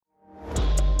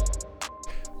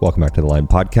Welcome back to the Line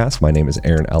Podcast. My name is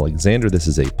Aaron Alexander. This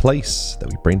is a place that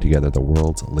we bring together the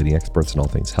world's leading experts in all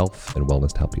things health and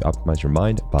wellness to help you optimize your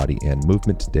mind, body, and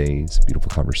movement. Today's beautiful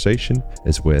conversation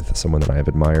is with someone that I have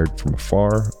admired from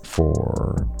afar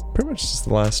for pretty much just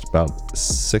the last about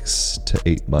 6 to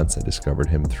 8 months. I discovered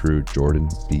him through Jordan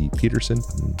B. Peterson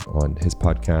on his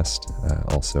podcast,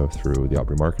 also through the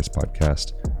Aubrey Marcus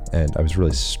podcast. And I was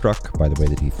really struck by the way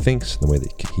that he thinks, the way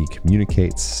that he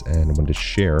communicates, and I wanted to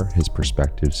share his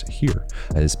perspectives here.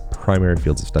 His primary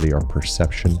fields of study are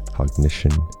perception,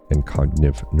 cognition, and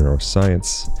cognitive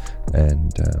neuroscience.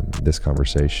 And this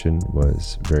conversation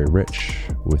was very rich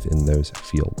within those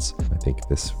fields. I think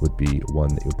this would be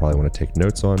one that you would probably want to take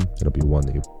notes on. It'll be one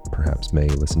that you perhaps may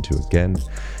listen to again.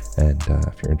 And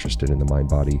if you're interested in the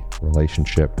mind-body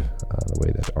relationship, the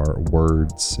way that our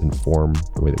words inform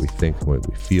the way that we think, the way that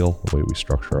we feel, the way we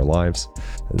structure our lives,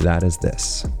 that is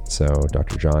this. So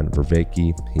Dr. John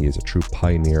Vervaeke, he is a true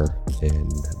pioneer in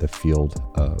the field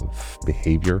of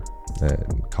behavior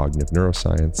and cognitive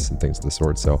neuroscience and things of the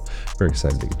sort. So very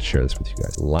excited to get to share this with you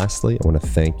guys. Lastly, I want to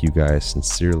thank you guys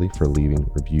sincerely for leaving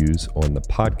reviews on the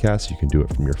podcast. You can do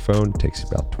it from your phone. It takes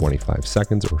about 25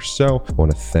 seconds or so. I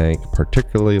want to thank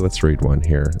particularly, let's read one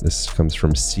here. This comes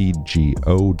from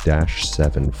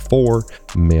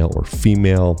CGO-74, male or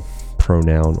female,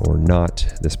 pronoun or not.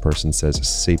 This person says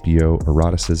sapio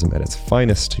eroticism at its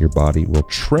finest. Your body will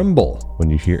tremble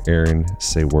when you hear Aaron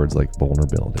say words like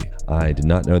vulnerability. I did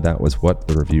not know that was what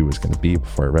the review was going to be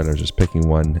before I read it. I was just picking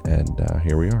one, and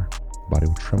here we are. Body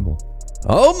will tremble.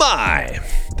 Oh my!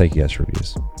 Thank you guys for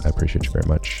reviews. I appreciate you very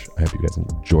much. I hope you guys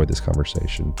enjoyed this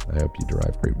conversation. I hope you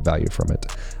derive great value from it.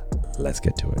 Let's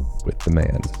get to it with the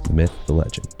man, the myth, the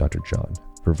legend, Dr. John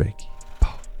Vervaeke.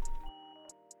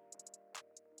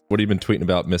 What have you been tweeting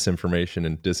about misinformation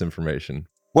and disinformation?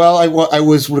 Well, I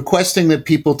was requesting that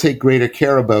people take greater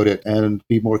care about it and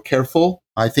be more careful.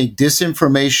 I think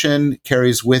disinformation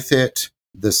carries with it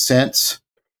the sense.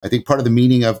 I think part of the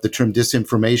meaning of the term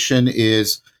disinformation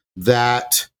is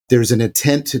that there's an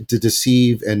intent to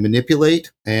deceive and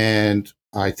manipulate. And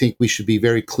I think we should be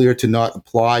very clear to not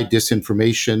apply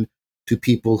disinformation to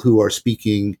people who are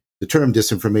speaking, the term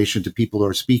disinformation to people who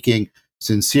are speaking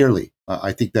sincerely.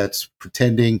 I think that's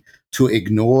pretending to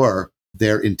ignore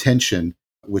their intention,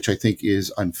 which I think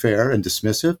is unfair and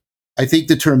dismissive. I think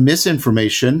the term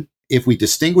misinformation, if we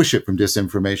distinguish it from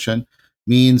disinformation,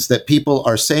 means that people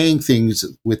are saying things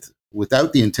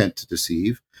without the intent to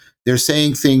deceive. They're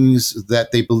saying things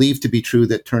that they believe to be true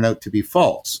that turn out to be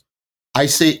false. I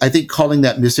think calling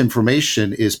that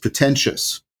misinformation is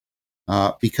pretentious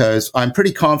because I'm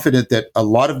pretty confident that a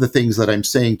lot of the things that I'm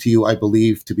saying to you I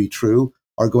believe to be true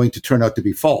are going to turn out to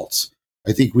be false.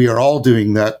 I think we are all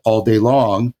doing that all day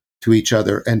long to each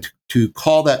other. And to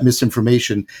call that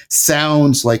misinformation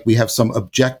sounds like we have some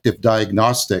objective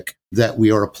diagnostic that we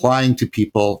are applying to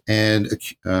people and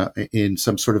in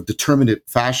some sort of determinate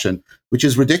fashion, which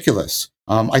is ridiculous.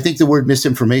 I think the word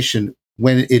misinformation,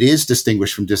 when it is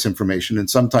distinguished from disinformation, and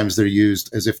sometimes they're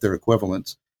used as if they're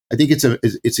equivalents, I think it's a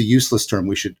useless term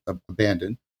we should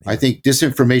abandon. I think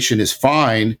disinformation is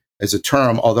fine as a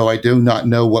term, although I do not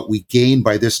know what we gain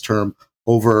by this term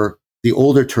over the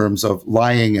older terms of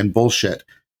lying and bullshit,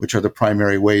 which are the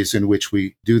primary ways in which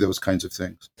we do those kinds of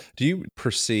things. Do you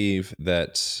perceive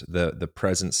that the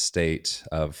present state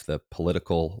of the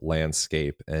political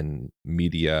landscape and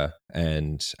media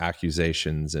and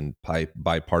accusations and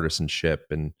bipartisanship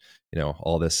and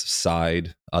all this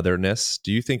side otherness,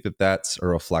 do you think that that's a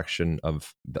reflection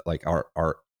of like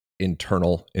our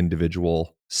internal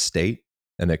individual state,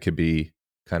 and that could be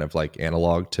kind of like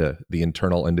analog to the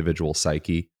internal individual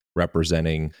psyche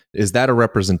representing? Is that a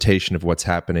representation of what's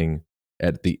happening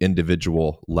at the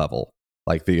individual level,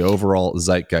 like the overall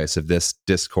zeitgeist of this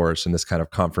discourse and this kind of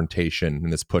confrontation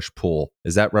and this push-pull?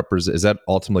 Is that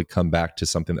ultimately come back to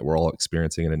something that we're all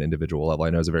experiencing at an individual level? I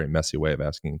know it's a very messy way of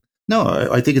asking. No,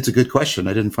 I think it's a good question.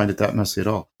 I didn't find it that messy at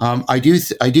all. I do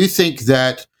think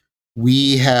that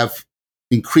we have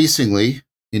increasingly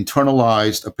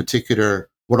internalized a particular,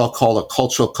 what I'll call a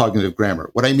cultural cognitive grammar.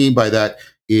 What I mean by that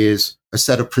is a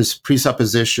set of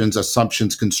presuppositions,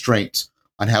 assumptions, constraints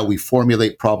on how we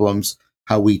formulate problems,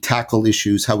 how we tackle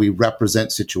issues, how we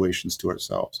represent situations to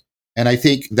ourselves. And I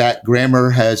think that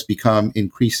grammar has become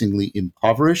increasingly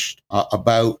impoverished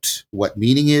about what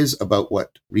meaning is, about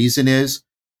what reason is.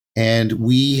 And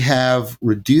we have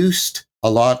reduced a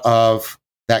lot of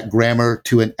that grammar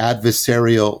to an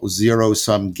adversarial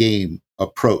zero-sum game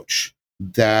approach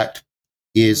that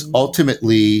is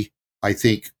ultimately, I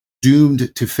think,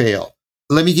 doomed to fail.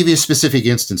 Let me give you a specific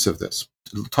instance of this,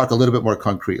 to talk a little bit more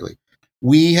concretely.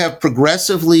 We have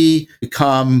progressively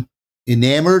become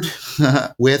enamored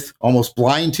with, almost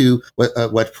blind to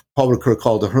what Paul Ricoeur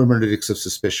called the hermeneutics of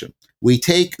suspicion. We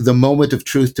take the moment of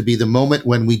truth to be the moment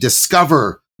when we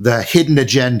discover the hidden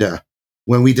agenda,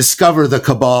 when we discover the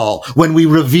cabal, when we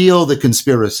reveal the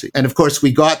conspiracy. And of course,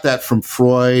 we got that from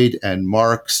Freud and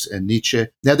Marx and Nietzsche.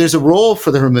 Now, there's a role for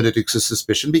the hermeneutics of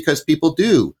suspicion because people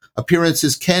do.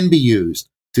 Appearances can be used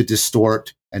to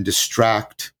distort and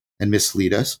distract and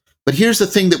mislead us. But here's the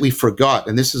thing that we forgot,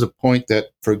 and this is a point that,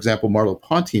 for example,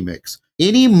 Merleau-Ponty makes.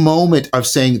 Any moment of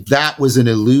saying that was an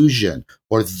illusion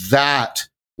or that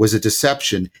was a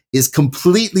deception is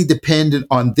completely dependent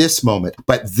on this moment,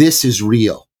 but this is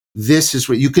real. This is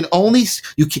real.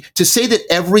 To say that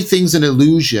everything's an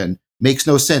illusion makes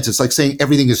no sense. It's like saying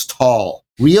everything is tall.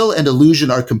 Real and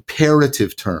illusion are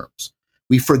comparative terms.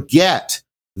 We forget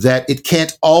that it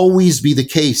can't always be the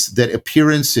case that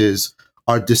appearances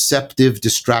are deceptive,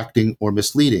 distracting, or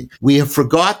misleading. We have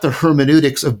forgot the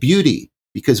hermeneutics of beauty,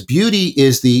 because beauty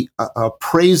is the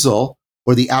appraisal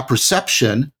or the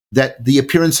apperception that the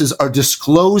appearances are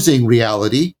disclosing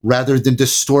reality rather than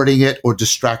distorting it or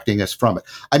distracting us from it.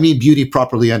 I mean beauty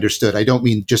properly understood. I don't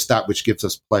mean just that which gives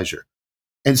us pleasure.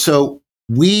 And so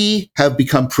we have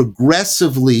become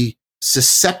progressively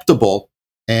susceptible,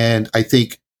 and I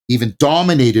think even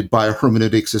dominated by a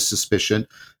hermeneutics of suspicion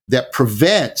that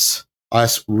prevents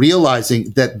us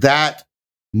realizing that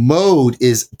mode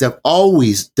is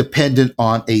always dependent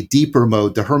on a deeper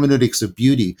mode, the hermeneutics of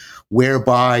beauty,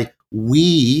 whereby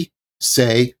we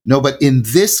say, no, but in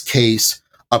this case,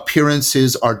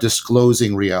 appearances are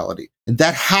disclosing reality. And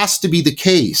that has to be the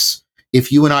case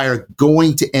if you and I are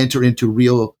going to enter into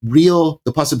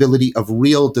the possibility of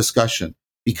real discussion.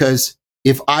 Because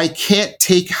if I can't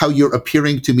take how you're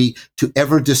appearing to me to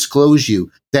ever disclose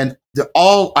you, then the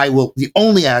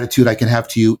only attitude I can have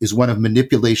to you is one of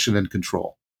manipulation and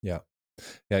control. Yeah.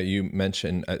 Yeah. You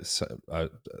mentioned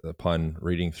upon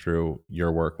reading through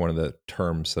your work, one of the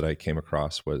terms that I came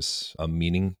across was a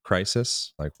meaning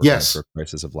crisis, like we're going through a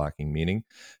crisis of lacking meaning.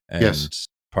 And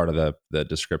part of the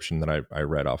description that I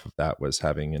read off of that was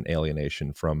having an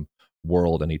alienation from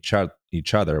world and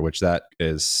each other, which that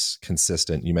is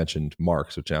consistent. You mentioned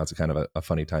Marx, which now it's kind of a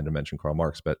funny time to mention Karl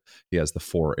Marx, but he has the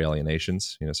 4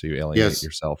 alienations, so you alienate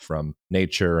yourself from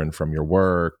nature and from your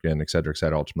work and et cetera, et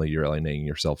cetera. Ultimately, you're alienating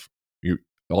yourself.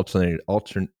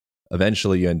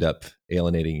 Eventually you end up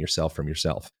alienating yourself from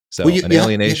yourself. So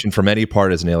alienation from any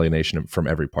part is an alienation from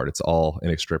every part. It's all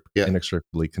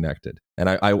inextricably connected. And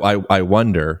I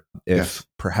wonder if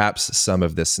perhaps some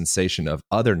of this sensation of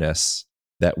otherness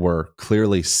that we're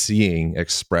clearly seeing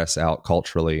express out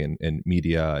culturally in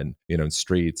media and in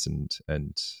streets and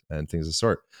things of the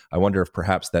sort. I wonder if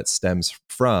perhaps that stems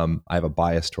from, I have a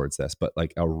bias towards this, but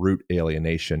like a root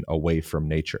alienation away from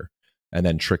nature and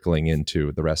then trickling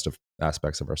into the rest of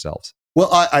aspects of ourselves. Well,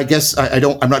 I guess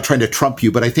I'm not trying to trump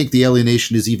you, but I think the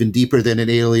alienation is even deeper than an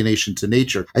alienation to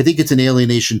nature. I think it's an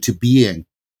alienation to being,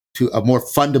 to a more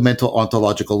fundamental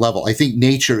ontological level. I think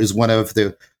nature is one of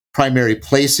the primary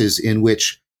places in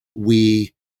which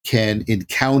we can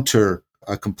encounter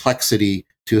a complexity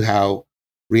to how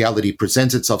reality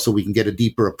presents itself, so we can get a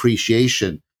deeper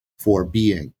appreciation for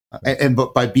being.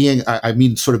 But by being, I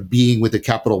mean sort of being with a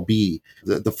capital B,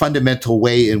 the fundamental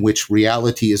way in which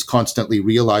reality is constantly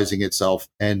realizing itself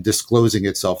and disclosing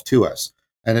itself to us.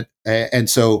 And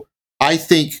so I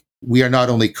think we are not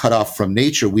only cut off from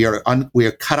nature, we are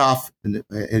cut off, and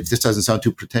if this doesn't sound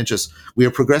too pretentious, we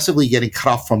are progressively getting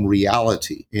cut off from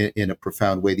reality in a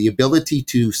profound way. The ability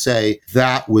to say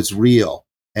that was real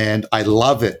and I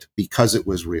love it because it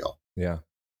was real. Yeah.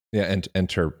 Yeah. And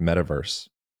enter metaverse.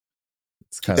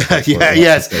 It's kind of like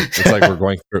it's like we're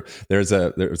going through.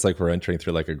 It's like we're entering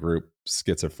through like a group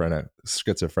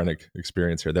schizophrenic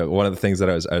experience here. That one of the things that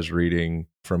I was reading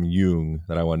from Jung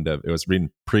that I wanted to. It was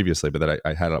reading previously, but that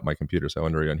I had it on my computer, so I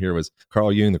wanted to read on here. Was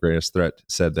Carl Jung, the greatest threat,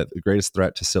 said that the greatest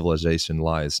threat to civilization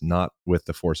lies not with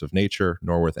the force of nature,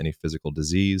 nor with any physical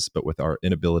disease, but with our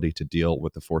inability to deal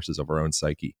with the forces of our own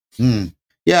psyche.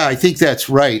 Yeah, I think that's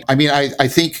right. I mean, I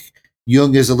think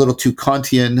Jung is a little too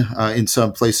Kantian in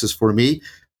some places for me,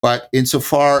 but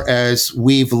insofar as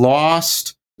we've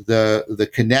lost the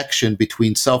connection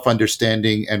between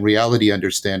self-understanding and reality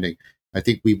understanding, I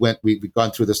think we've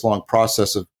gone through this long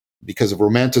process because of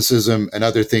romanticism and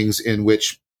other things in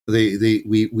which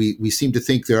we seem to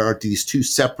think there are these two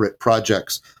separate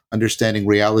projects, understanding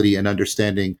reality and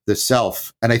understanding the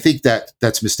self. And I think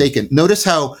that's mistaken. Notice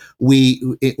how we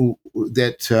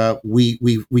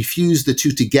fuse the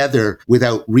two together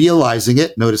without realizing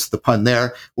it. Notice the pun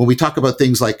there. When we talk about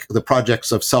things like the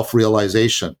projects of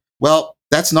self-realization, well,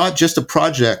 that's not just a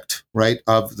project, right,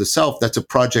 of the self. That's a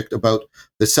project about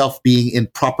the self being in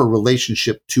proper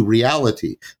relationship to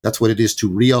reality. That's what it is to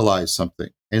realize something.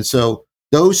 And so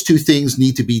those two things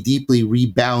need to be deeply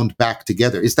rebound back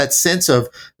together. It's that sense of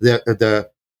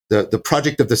the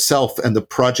project of the self and the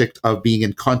project of being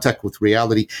in contact with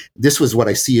reality. This was what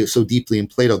I see so deeply in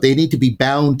Plato. They need to be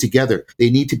bound together. They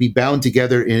need to be bound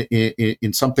together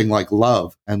in something like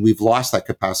love. And we've lost that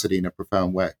capacity in a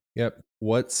profound way. Yep.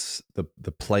 What's the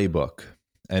playbook,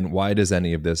 and why does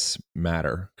any of this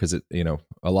matter? Because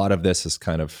a lot of this is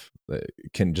kind of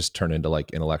can just turn into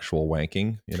like intellectual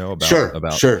wanking,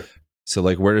 about Sure. So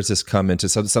like, where does this come into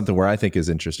something where I think is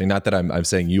interesting? Not that I'm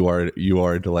saying you are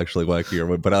intellectually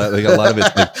wanky, but I think a lot of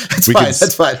it's like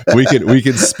that's fine. we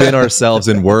can spin ourselves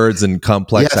in words and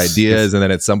complex ideas, yes. and then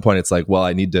at some point it's like, well,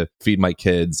 I need to feed my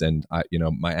kids, and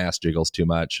my ass jiggles too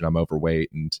much, and I'm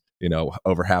overweight, and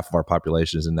over half of our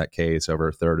population is in that case, over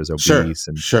a third is obese,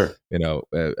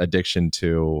 addiction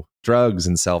to drugs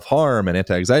and self-harm and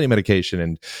anti-anxiety medication,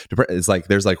 and it's like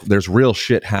there's real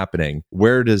shit happening.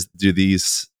 Where do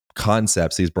these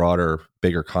concepts, these broader,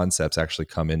 bigger concepts, actually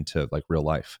come into like real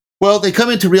life? Well, they come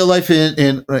into real life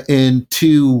in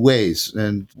two ways.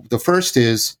 And the first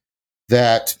is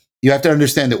that you have to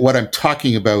understand that what I'm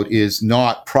talking about is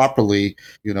not properly,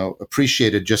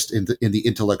 appreciated just in the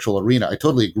intellectual arena. I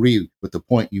totally agree with the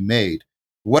point you made.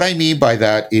 What I mean by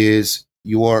that is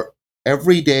your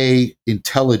everyday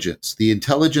intelligence, the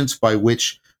intelligence by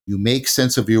which you make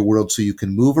sense of your world so you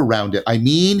can move around it. I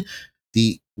mean,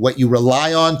 what you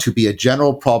rely on to be a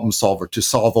general problem solver, to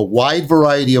solve a wide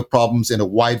variety of problems in a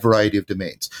wide variety of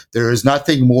domains. There is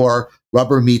nothing more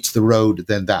rubber meets the road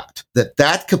than that.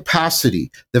 That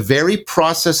capacity, the very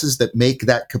processes that make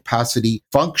that capacity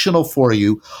functional for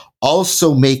you,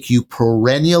 also make you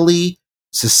perennially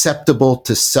susceptible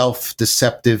to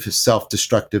self-deceptive,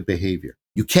 self-destructive behavior.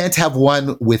 You can't have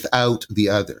one without the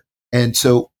other. And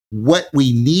so what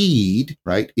we need,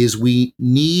 right, is we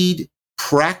need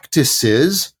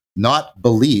practices, not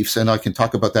beliefs, and I can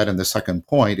talk about that in the second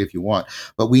point if you want,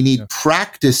 but we need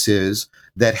practices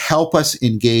that help us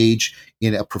engage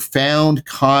in a profound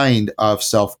kind of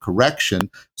self-correction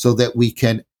so that we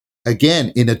can,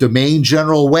 again, in a domain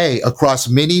general way, across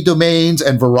many domains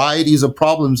and varieties of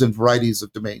problems and varieties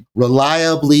of domain,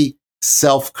 reliably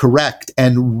self-correct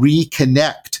and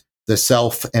reconnect the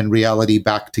self and reality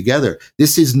back together.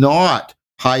 This is not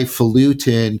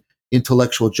highfalutin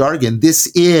intellectual jargon. This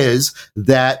is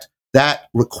that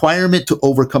requirement to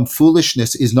overcome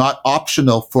foolishness is not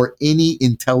optional for any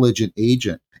intelligent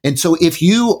agent. And so if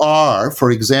you are, for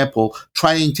example,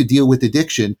 trying to deal with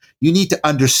addiction, you need to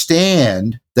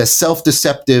understand the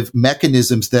self-deceptive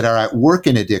mechanisms that are at work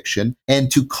in addiction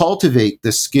and to cultivate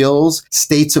the skills,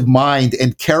 states of mind,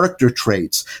 and character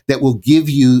traits that will give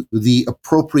you the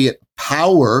appropriate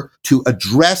power to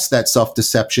address that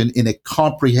self-deception in a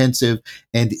comprehensive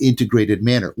and integrated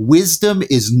manner. Wisdom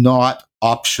is not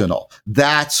optional.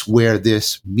 That's where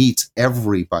this meets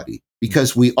everybody,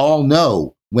 because we all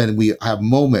know when we have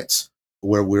moments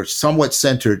where we're somewhat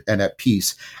centered and at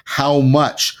peace, how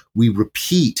much we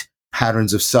repeat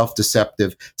patterns of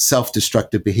self-deceptive,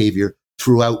 self-destructive behavior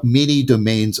throughout many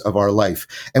domains of our life.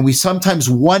 And we sometimes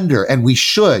wonder, and we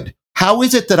should, how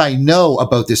is it that I know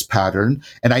about this pattern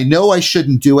and I know I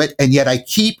shouldn't do it, and yet I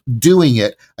keep doing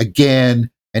it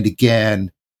again and again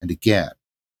and again?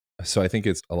 So I think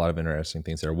it's a lot of interesting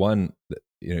things there. One,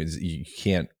 you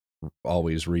can't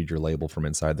always read your label from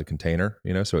inside the container,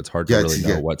 so it's hard to really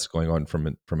know what's going on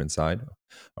from inside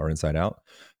or inside out.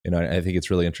 I think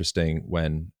it's really interesting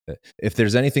if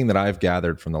there's anything that I've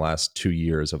gathered from the last 2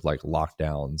 years of like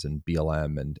lockdowns and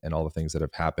BLM and all the things that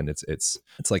have happened, it's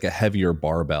like a heavier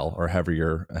barbell or a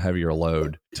heavier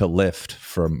load to lift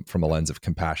from a lens of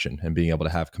compassion and being able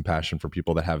to have compassion for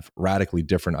people that have radically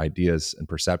different ideas and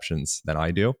perceptions than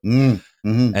I do.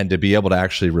 Mm-hmm. And to be able to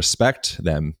actually respect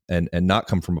them and not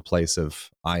come from a place of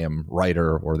I am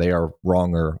righter or they are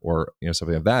wronger or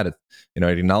something like that.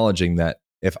 Acknowledging that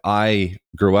if I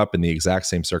grew up in the exact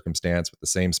same circumstance with the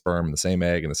same sperm and the same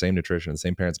egg and the same nutrition and the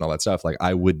same parents and all that stuff, like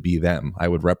I would be them. I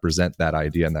would represent that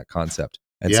idea and that concept.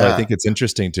 And so I think it's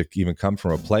interesting to even come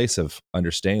from a place of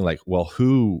understanding, like, well,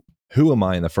 who am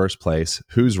I in the first place?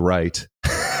 Who's right?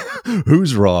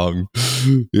 Who's wrong?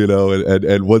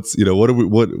 And what's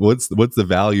what's the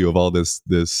value of all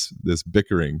this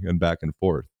bickering and back and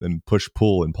forth and push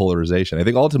pull and polarization? I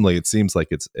think ultimately it seems like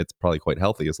it's probably quite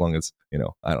healthy as long as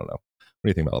I don't know. What do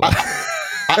you think about all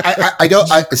that?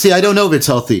 I don't know if it's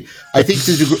healthy. I think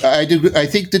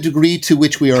the degree to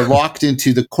which we are locked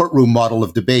into the courtroom model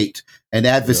of debate and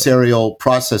adversarial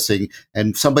processing,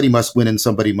 and somebody must win and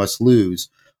somebody must lose.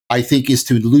 I think, is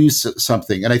to lose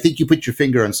something. And I think you put your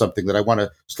finger on something that I want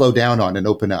to slow down on and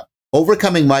open up.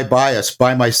 Overcoming my bias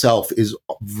by myself is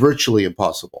virtually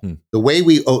impossible. The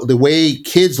way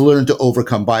kids learn to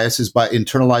overcome bias is by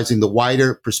internalizing the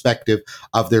wider perspective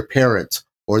of their parents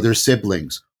or their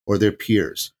siblings or their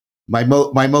peers. My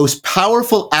most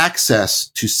powerful access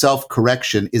to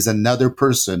self-correction is another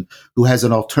person who has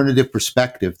an alternative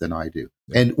perspective than I do.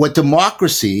 And what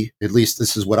democracy, at least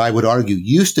this is what I would argue,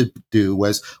 used to do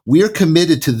was we're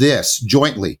committed to this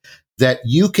jointly, that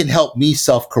you can help me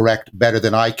self-correct better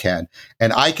than I can,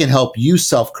 and I can help you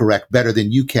self-correct better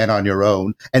than you can on your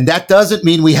own. And that doesn't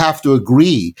mean we have to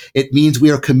agree. It means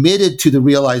we are committed to the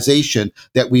realization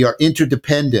that we are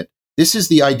interdependent. This is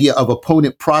the idea of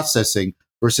opponent processing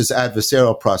versus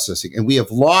adversarial processing. And we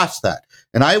have lost that.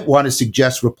 And I want to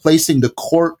suggest replacing the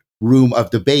courtroom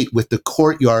of debate with the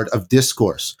courtyard of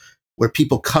discourse, where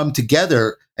people come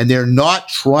together and they're not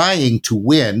trying to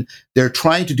win. They're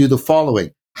trying to do the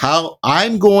following. How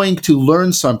I'm going to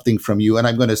learn something from you and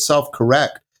I'm going to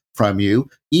self-correct from you,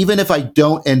 even if I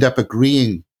don't end up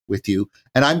agreeing with you.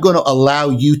 And I'm going to allow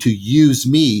you to use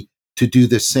me to do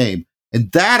the same. And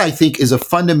that, I think, is a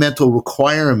fundamental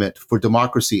requirement for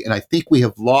democracy. And I think we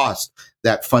have lost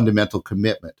that fundamental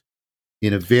commitment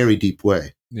in a very deep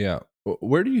way. Yeah.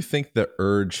 Where do you think the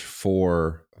urge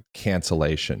for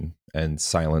cancellation and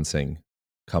silencing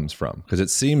comes from? Because it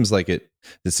seems like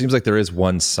there is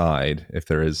one side, if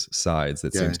there is sides,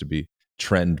 that seems to be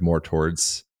trend more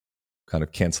towards kind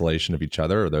of cancellation of each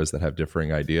other or those that have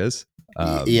differing ideas.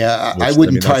 I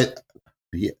wouldn't tie.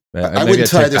 I wouldn't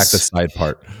tie back the side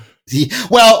part.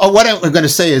 Well, what I'm going to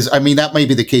say is, I mean, that may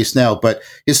be the case now, but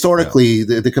historically,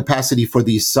 the capacity for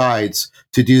these sides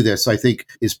to do this, I think,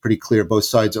 is pretty clear. Both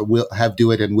sides have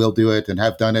do it and will do it and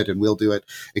have done it and will do it,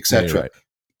 etc. Right.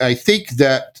 I think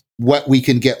that what we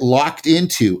can get locked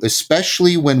into,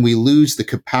 especially when we lose the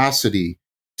capacity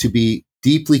to be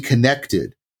deeply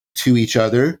connected to each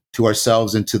other, to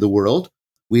ourselves, and to the world,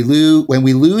 when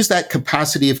we lose that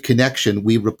capacity of connection,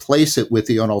 we replace it with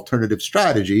an alternative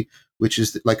strategy, which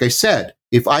is, like I said,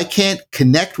 if I can't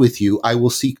connect with you, I will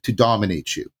seek to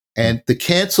dominate you. And the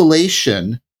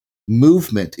cancellation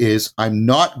movement is, I'm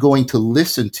not going to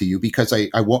listen to you because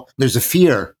I won't. There's a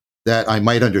fear that I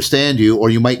might understand you or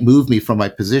you might move me from my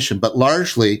position. But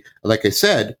largely, like I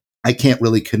said, I can't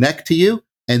really connect to you.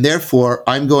 And therefore,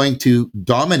 I'm going to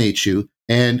dominate you.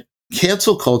 And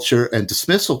cancel culture and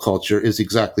dismissal culture is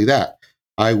exactly that.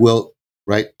 I will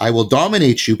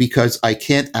dominate you because I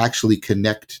can't actually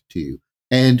connect to you.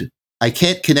 And I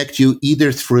can't connect you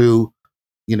either through,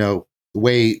 the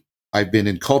way I've been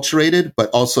enculturated, but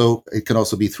also it can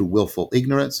also be through willful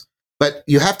ignorance. But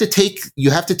you have to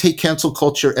take cancel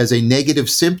culture as a negative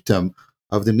symptom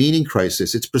of the meaning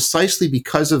crisis. It's precisely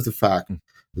because of the fact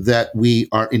that we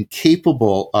are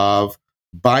incapable of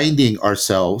binding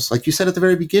ourselves, like you said at the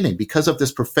very beginning, because of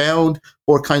this profound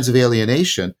 4 kinds of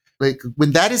alienation. Like,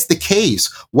 when that is the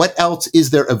case, what else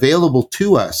is there available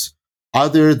to us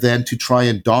other than to try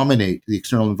and dominate the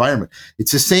external environment?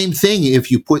 It's the same thing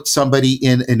if you put somebody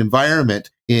in an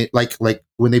environment, like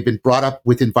when they've been brought up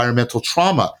with environmental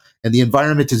trauma, and the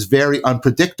environment is very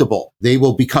unpredictable. They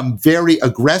will become very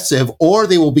aggressive or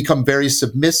they will become very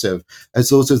submissive, as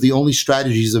those are the only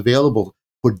strategies available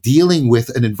for dealing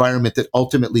with an environment that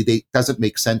ultimately doesn't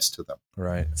make sense to them.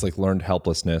 Right. It's like learned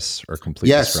helplessness or complete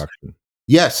destruction.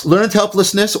 Yes, learned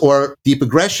helplessness or deep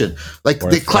aggression, like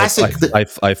or the classic.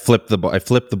 I flipped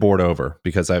the board over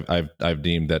because I've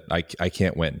deemed that I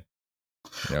can't win.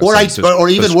 Or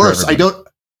even worse, I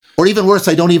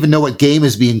don't even know what game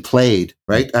is being played.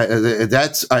 Right.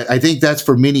 I think that's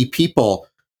for many people.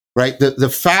 Right. The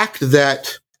fact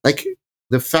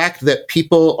that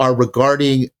people are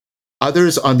regarding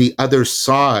others on the other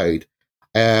side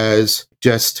as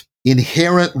just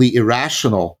inherently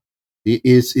irrational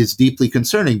is deeply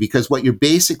concerning, because what you're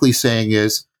basically saying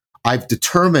is, I've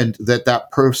determined that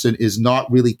person is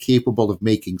not really capable of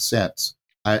making sense.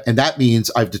 And that means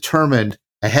I've determined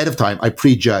ahead of time, I've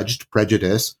prejudged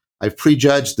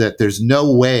that there's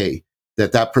no way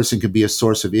that person can be a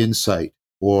source of insight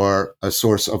or a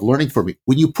source of learning for me.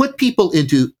 When you put people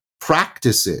into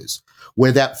practices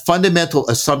where that fundamental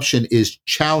assumption is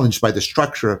challenged by the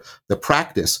structure of the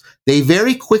practice, they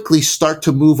very quickly start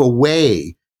to move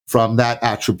away from that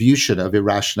attribution of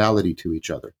irrationality to each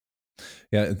other.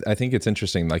 Yeah, I think it's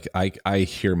interesting. Like I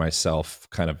hear myself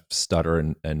kind of stutter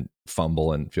and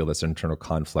fumble and feel this internal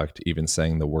conflict, even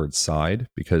saying the word side,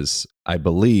 because I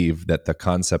believe that the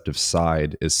concept of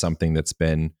side is something that's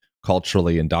been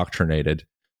culturally indoctrinated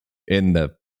in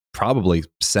the probably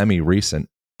semi-recent,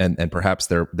 and perhaps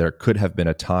there could have been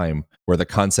a time where the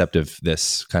concept of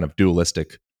this kind of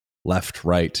dualistic left,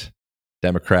 right,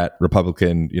 Democrat,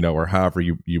 Republican, or however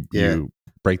you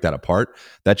break that apart,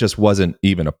 that just wasn't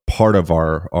even a part of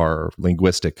our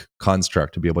linguistic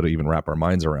construct to be able to even wrap our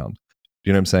minds around. Do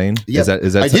you know what I'm saying? Yep.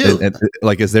 Is that I do.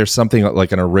 like, is there something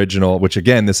like an original, which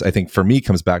again, this I think for me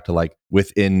comes back to like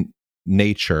within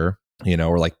nature,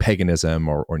 or like paganism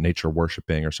or nature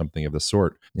worshiping or something of the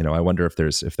sort. I wonder if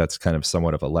that's kind of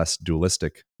somewhat of a less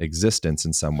dualistic existence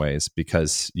in some ways,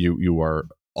 because you are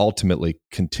ultimately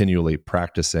continually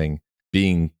practicing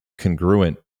being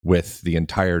congruent with the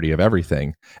entirety of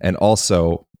everything and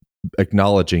also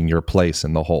acknowledging your place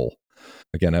in the whole.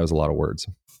 Again, that was a lot of words.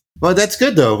 Well, that's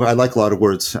good though. I like a lot of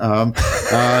words.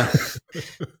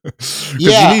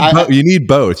 You need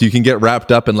both. You can get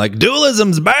wrapped up in like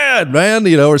dualism's bad, man,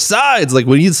 or sides. Like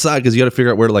we need side because you got to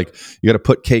figure out where to like you got to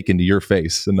put cake into your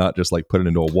face and not just like put it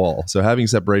into a wall. So having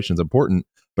separation is important,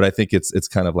 but I think it's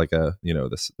kind of like a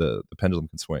the pendulum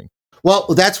can swing.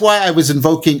 Well, that's why I was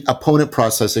invoking opponent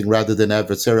processing rather than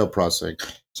adversarial processing.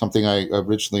 Something I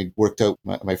originally worked out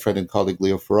my friend and colleague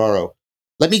Leo Ferraro.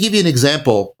 Let me give you an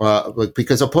example,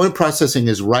 because opponent processing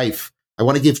is rife. I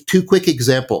want to give two quick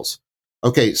examples.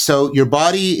 Okay, so your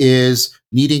body is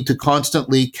needing to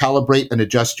constantly calibrate and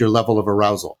adjust your level of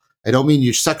arousal. I don't mean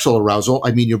your sexual arousal.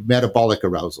 I mean your metabolic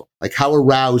arousal. Like how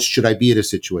aroused should I be in a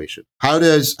situation? How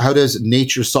does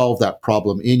nature solve that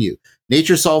problem in you?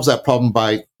 Nature solves that problem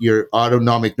by your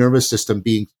autonomic nervous system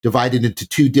being divided into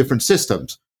two different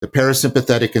systems, the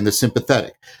parasympathetic and the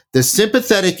sympathetic. The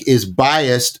sympathetic is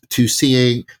biased to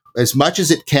seeing as much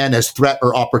as it can as threat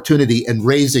or opportunity and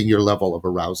raising your level of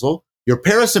arousal. Your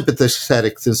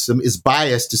parasympathetic system is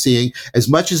biased to seeing as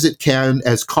much as it can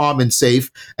as calm and safe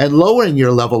and lowering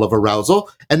your level of arousal.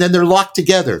 And then they're locked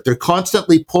together. They're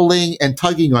constantly pulling and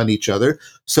tugging on each other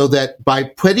so that by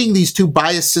putting these two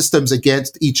biased systems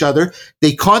against each other,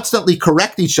 they constantly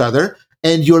correct each other.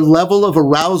 And your level of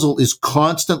arousal is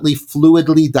constantly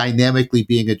fluidly, dynamically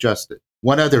being adjusted.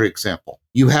 One other example,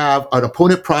 you have an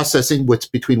opponent processing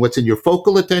between what's in your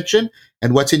focal attention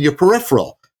and what's in your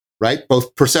peripheral, right?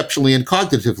 Both perceptually and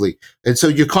cognitively. And so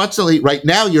you're constantly, right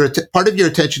now, part of your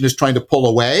attention is trying to pull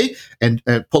away and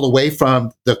pull away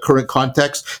from the current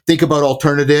context, think about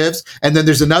alternatives. And then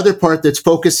there's another part that's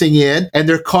focusing in, and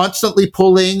they're constantly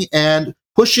pulling and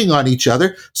pushing on each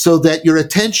other so that your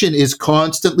attention is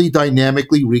constantly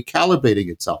dynamically recalibrating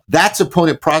itself. That's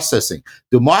opponent processing.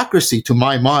 Democracy, to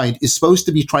my mind, is supposed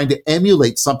to be trying to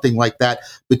emulate something like that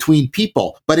between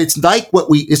people. But it's like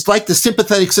the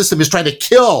sympathetic system is trying to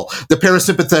kill the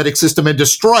parasympathetic system and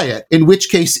destroy it, in which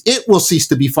case it will cease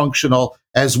to be functional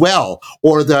as well.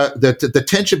 Or the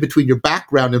tension between your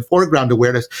background and foreground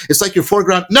awareness. It's like your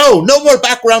foreground, no more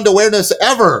background awareness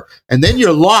ever. And then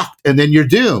you're locked and then you're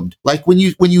doomed. Like when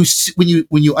you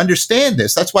understand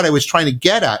this, that's what I was trying to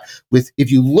get at with,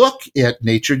 if you look at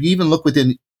nature, you even look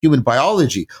within human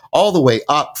biology, all the way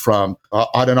up from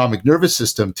autonomic nervous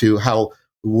system to how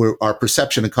our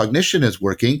perception and cognition is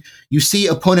working, you see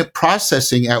opponent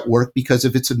processing at work because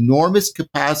of its enormous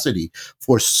capacity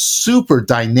for super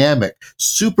dynamic,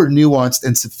 super nuanced,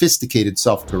 and sophisticated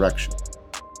self-correction.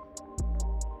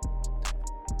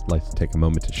 I'd like to take a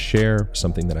moment to share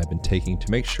something that I've been taking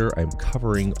to make sure I'm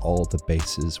covering all the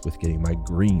bases with getting my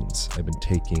greens. I've been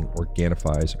taking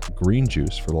Organifi's green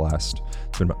juice for the last,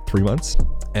 it's been about 3 months,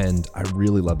 and I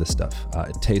really love this stuff.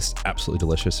 It tastes absolutely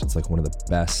delicious. It's like one of the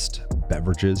best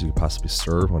beverages you could possibly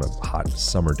serve on a hot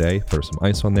summer day. Throw some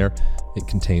ice on there. It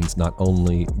contains not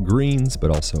only greens, but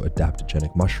also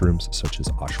adaptogenic mushrooms such as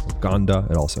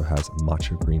ashwagandha. It also has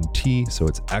matcha green tea, so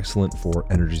it's excellent for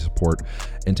energy support,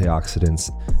 antioxidants,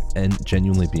 and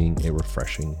genuinely being a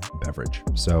refreshing beverage.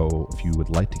 So if you would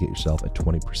like to get yourself a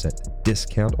 20%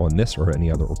 discount on this or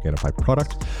any other Organifi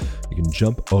product, you can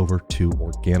jump over to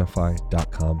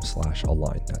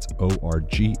Organifi.com/align. That's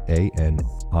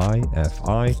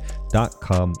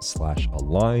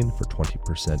ORGANIFI.com/align for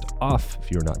 20% off.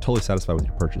 If you're not totally satisfied with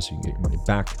your purchase, you can get your money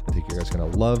back. I think you guys are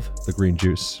going to love the green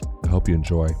juice. I hope you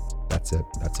enjoy. That's it.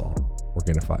 That's all.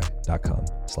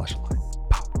 Organifi.com/align.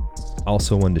 I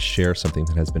also wanted to share something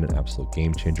that has been an absolute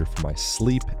game changer for my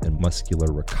sleep and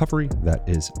muscular recovery. That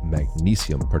is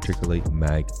magnesium, particularly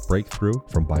Mag Breakthrough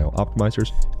from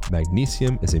BioOptimizers.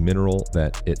 Magnesium is a mineral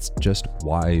that it's just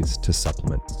wise to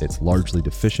supplement. It's largely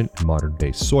deficient in modern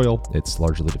day soil. It's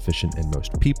largely deficient in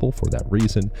most people for that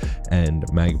reason. And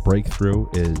Mag Breakthrough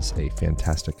is a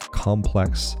fantastic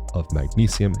complex of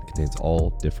magnesium. It contains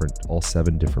all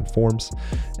 7 different forms,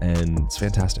 and it's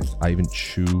fantastic. I even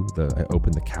I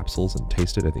open the capsule utensils and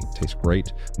taste it. I think it tastes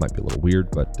great. Might be a little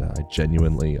weird, but I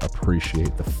genuinely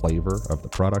appreciate the flavor of the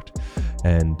product.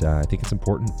 And I think it's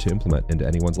important to implement into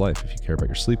anyone's life if you care about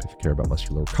your sleep, if you care about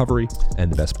muscular recovery.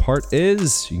 And the best part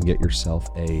is you can get yourself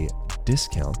a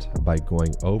discount by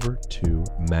going over to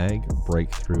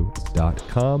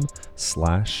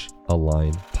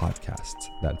magbreakthrough.com/Align Podcasts.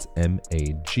 That's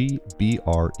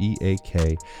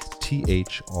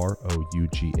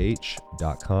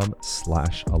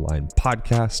magbreakthrough.com/Align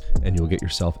Podcast, and you'll get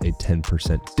yourself a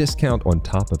 10% discount on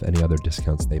top of any other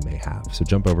discounts they may have. So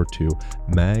jump over to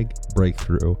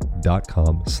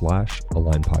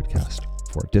magbreakthrough.com/Align Podcast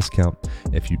for a discount.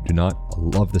 If you do not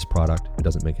love this product, it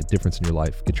doesn't make a difference in your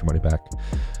life, get your money back.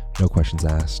 No questions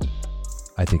asked.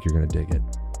 I think you're going to dig it.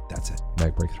 That's it.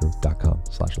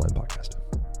 magbreakthrough.com/Align Podcast.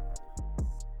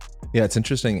 Yeah, it's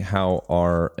interesting how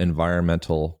our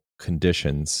environmental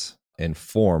conditions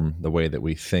inform the way that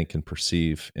we think and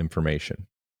perceive information.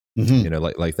 Mm-hmm. You know,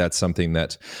 like that's something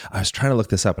that I was trying to look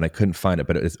this up and I couldn't find it.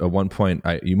 But at one point,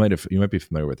 you might be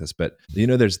familiar with this. But you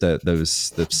know, there's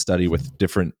the study with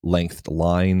different lengthed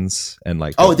lines and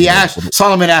like the ash,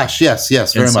 Solomon ash. Yes,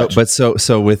 very much. But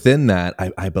so within that,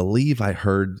 I believe I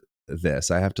heard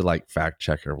this. I have to like fact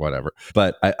check or whatever.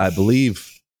 But I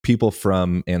believe people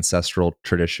from ancestral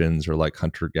traditions or like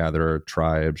hunter-gatherer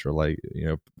tribes or like, you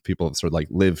know, people that sort of like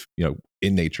live, you know,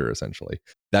 in nature essentially,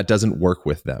 that doesn't work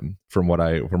with them from what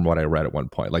I read at one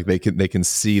point. Like they can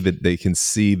see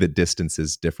the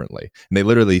distances differently, and they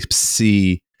literally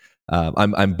see.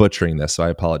 I'm butchering this, so I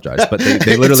apologize. But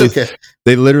they literally okay.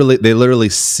 they literally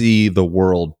see the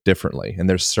world differently, and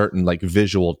there's certain like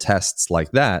visual tests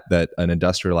like that an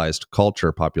industrialized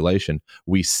culture population,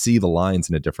 we see the lines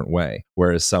in a different way,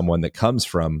 whereas someone that comes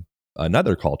from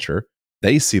another culture,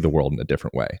 they see the world in a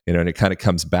different way. You know, and it kind of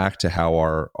comes back to how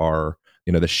our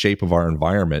you know, the shape of our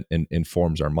environment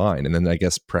informs our mind. And then I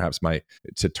guess perhaps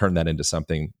to turn that into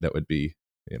something that would be,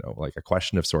 you know, like a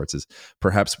question of sorts is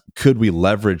perhaps could we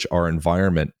leverage our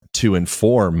environment to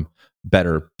inform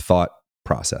better thought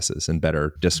processes and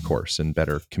better discourse and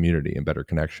better community and better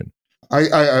connection?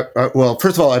 Well,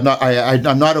 first of all, I'm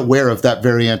not aware of that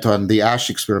variant on the ash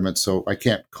experiment, so I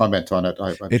can't comment on it.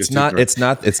 It's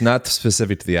not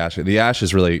specific to the ash. The ash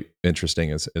is really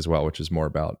interesting as well, which is more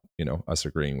about, you know, us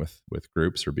agreeing with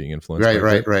groups or being influenced. Right.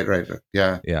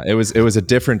 Yeah. It was a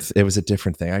different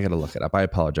thing. I got to look it up. I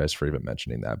apologize for even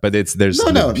mentioning that, but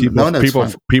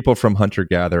people from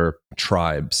hunter-gatherer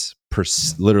tribes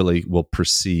literally will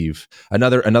perceive.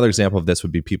 Another example of this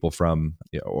would be people from,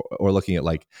 you know, or looking at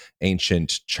like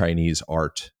ancient Chinese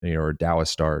art, you know, or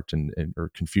Taoist art and or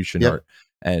Confucian art,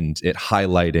 and it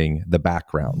highlighting the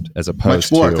background as opposed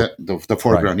to the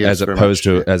foreground, right, as opposed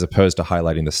to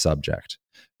highlighting the subject.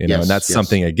 You know, and that's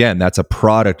something, again, that's a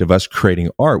product of us creating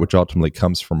art, which ultimately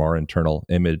comes from our internal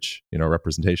image, you know,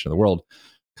 representation of the world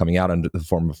coming out under the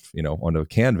form of, you know, onto a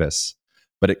canvas.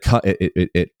 But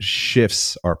it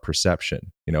shifts our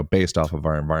perception, you know, based off of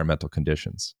our environmental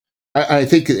conditions. I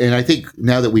think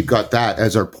now that we've got that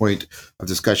as our point of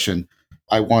discussion,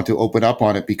 I want to open up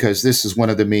on it because this is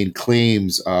one of the main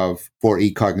claims of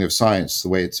 4E cognitive science, the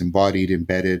way it's embodied,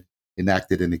 embedded,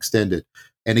 enacted, and extended.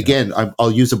 And again, I'll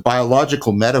use a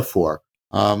biological metaphor.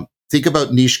 Think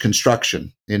about niche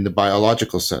construction in the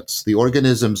biological sense. The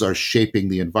organisms are shaping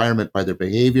the environment by their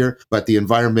behavior, but the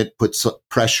environment puts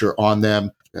pressure on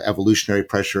them, evolutionary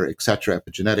pressure, etc.,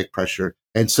 epigenetic pressure.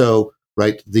 And so,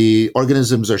 right, the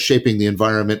organisms are shaping the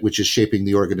environment, which is shaping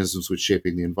the organisms, which is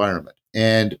shaping the environment.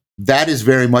 And that is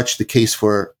very much the case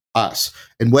for us.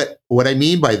 And what I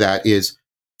mean by that is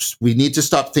we need to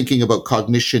stop thinking about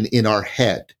cognition in our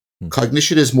head.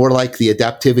 Cognition is more like the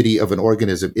adaptivity of an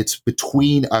organism. It's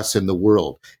between us and the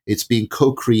world. It's being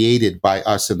co-created by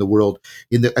us and the world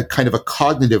in a kind of a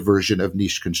cognitive version of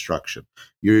niche construction.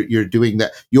 You're doing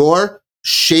that. You're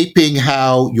shaping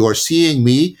how you're seeing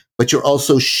me, but you're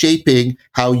also shaping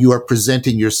how you are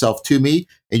presenting yourself to me.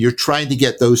 And you're trying to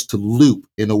get those to loop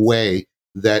in a way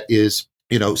that is,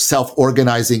 you know,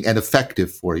 self-organizing and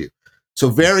effective for you. So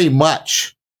very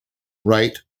much,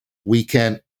 right, we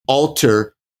can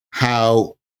alter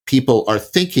how people are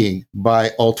thinking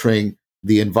by altering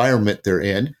the environment they're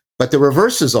in. But the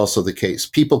reverse is also the case.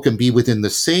 People can be within the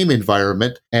same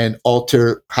environment and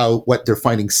alter what they're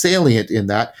finding salient in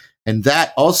that. And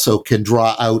that also can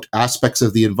draw out aspects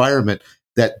of the environment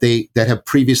that have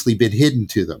previously been hidden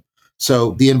to them.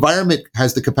 So the environment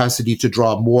has the capacity to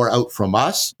draw more out from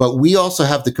us, but we also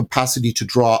have the capacity to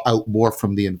draw out more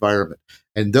from the environment.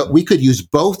 And we could use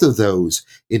both of those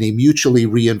in a mutually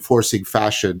reinforcing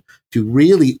fashion to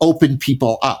really open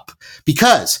people up.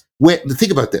 Because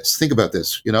think about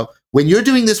this, when you're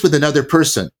doing this with another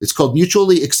person, it's called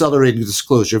mutually accelerating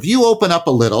disclosure. If you open up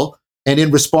a little, and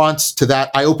in response to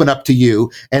that, I open up to you,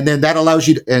 and then that allows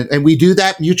you to, and we do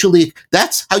that mutually.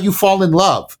 That's how you fall in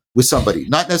love with somebody.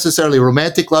 Not necessarily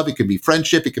romantic love. It can be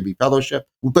friendship. It can be fellowship.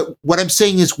 But what I'm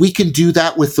saying is we can do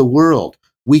that with the world.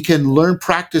 We can learn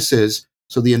practices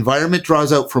so the environment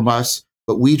draws out from us,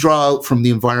 but we draw out from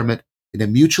the environment in a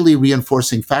mutually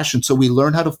reinforcing fashion. So we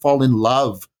learn how to fall in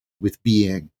love with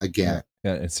being again.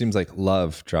 Yeah, it seems like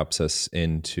love drops us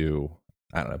into,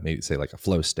 I don't know, maybe say like a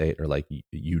flow state or like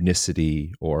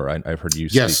unicity, or I've heard you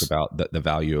speak about the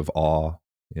value of awe,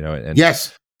 And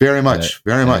yes, very much.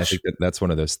 I think that's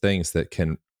one of those things that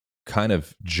can kind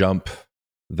of jump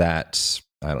that,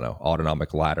 I don't know,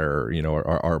 autonomic ladder,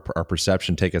 or our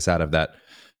perception, take us out of that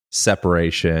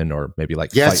separation or maybe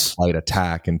like fight, flight,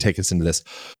 attack, and take us into this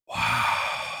wow.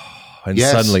 And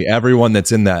suddenly everyone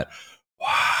that's in that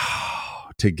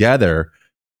wow together,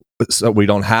 so we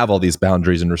don't have all these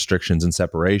boundaries and restrictions and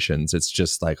separations. It's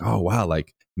just like, oh wow,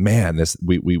 like man, this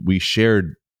we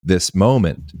shared this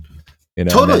moment,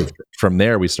 Totally. From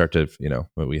there, we start to,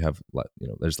 we have,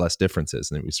 there's less differences,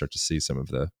 and then we start to see some of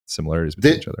the similarities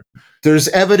between each other. There's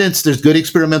evidence. There's good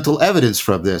experimental evidence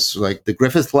from this, like the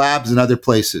Griffith Labs and other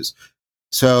places.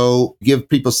 So give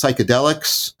people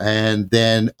psychedelics, and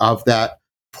then of that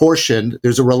portion,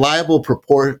 there's a reliable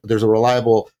proportion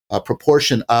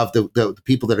of the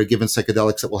people that are given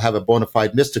psychedelics that will have a bona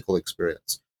fide mystical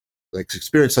experience. Like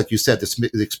you said,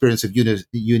 the experience of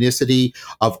unicity,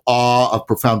 of awe, of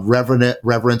profound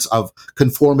reverence, of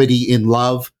conformity in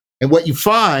love. And what you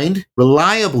find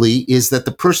reliably is that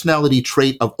the personality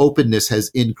trait of openness has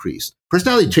increased.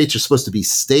 Personality traits are supposed to be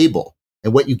stable.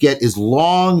 And what you get is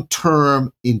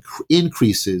long-term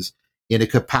increases in a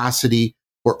capacity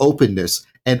for openness.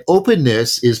 And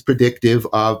openness is predictive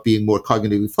of being more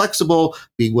cognitively flexible,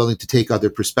 being willing to take other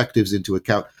perspectives into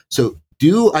account. So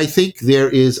I think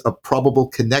there is a probable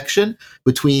connection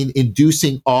between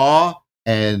inducing awe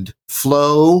and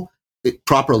flow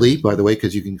properly, by the way,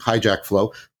 because you can hijack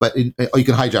flow, but you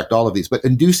can hijack all of these, but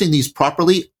inducing these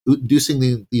properly,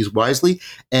 inducing these wisely,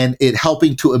 and it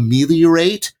helping to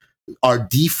ameliorate our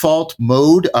default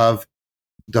mode of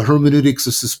the hermeneutics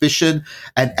of suspicion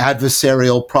and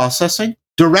adversarial processing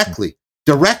directly.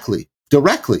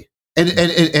 And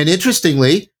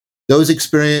interestingly, those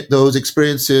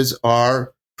experiences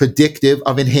are predictive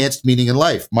of enhanced meaning in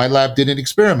life. My lab did an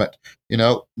experiment.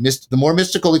 The more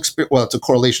mystical experience, well, it's a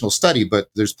correlational study, but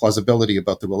there's plausibility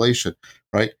about the relation,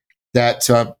 right? That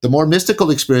the more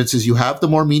mystical experiences you have, the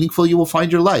more meaningful you will find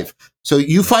your life. So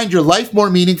you find your life more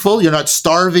meaningful, you're not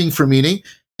starving for meaning,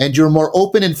 and you're more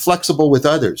open and flexible with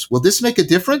others. Will this make a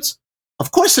difference?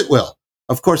 Of course it will.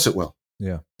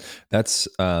 Yeah. That's,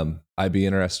 I'd be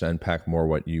interested to unpack more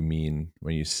what you mean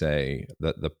when you say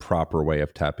that the proper way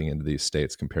of tapping into these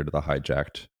states compared to the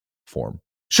hijacked form.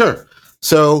 Sure.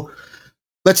 So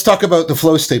let's talk about the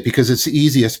flow state, because it's the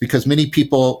easiest, because many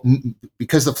people,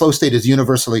 because the flow state is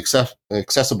universally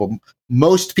accessible,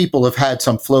 most people have had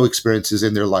some flow experiences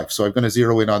in their life. So I'm going to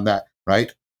zero in on that,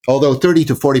 right? Although 30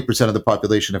 to 40% of the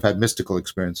population have had mystical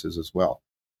experiences as well,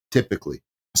 typically.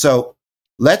 So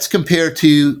let's compare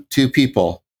two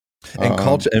people. And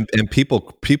culture and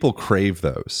people crave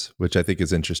those, which I think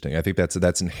is interesting. I think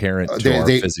that's inherent to our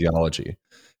physiology.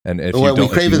 And if we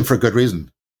crave them for good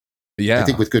reason. Yeah, I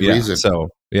think with good reason. So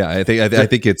yeah, I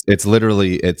think it's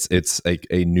literally it's like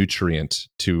a nutrient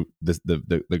to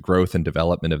the growth and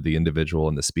development of the individual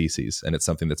and the species, and it's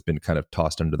something that's been kind of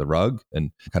tossed under the rug and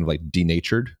kind of like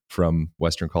denatured from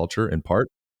Western culture in part.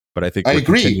 But I think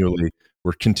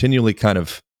we're continually kind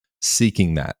of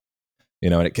seeking that,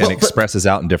 and it expresses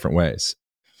out in different ways.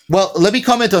 Well, let me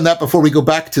comment on that before we go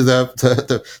back to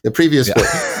the previous point,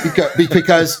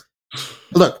 because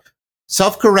look.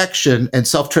 Self-correction and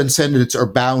self-transcendence are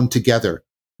bound together.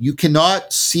 You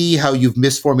cannot see how you've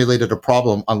misformulated a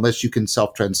problem unless you can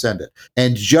self-transcend it.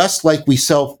 And just like we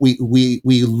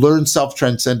learn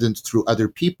self-transcendence through other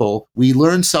people, we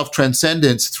learn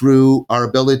self-transcendence through our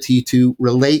ability to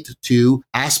relate to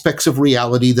aspects of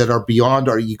reality that are beyond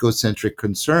our egocentric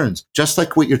concerns. Just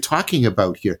like what you're talking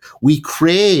about here. We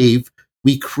crave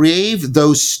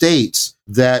those states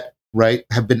that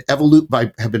have been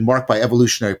marked by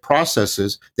evolutionary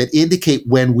processes that indicate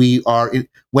when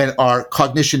our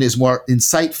cognition is more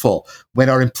insightful, when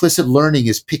our implicit learning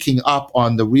is picking up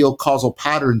on the real causal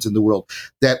patterns in the world.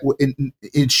 That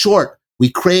in short, we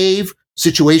crave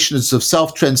situations of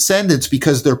self-transcendence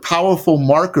because they're powerful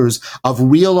markers of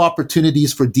real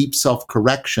opportunities for deep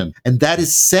self-correction. And that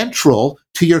is central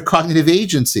to your cognitive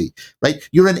agency, right?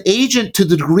 You're an agent to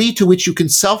the degree to which you can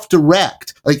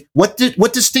self-direct. Like what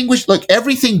distinguish, like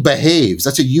everything behaves.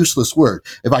 That's a useless word.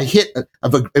 If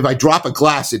I drop a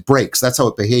glass, it breaks. That's how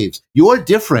it behaves. You're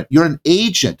different. You're an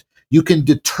agent. You can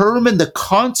determine the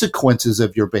consequences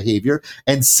of your behavior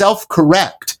and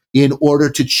self-correct in order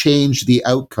to change the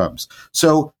outcomes.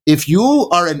 So if you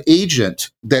are an agent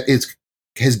that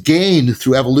has gained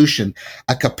through evolution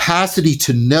a capacity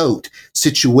to note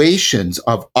situations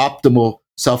of optimal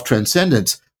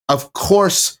self-transcendence, of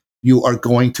course you are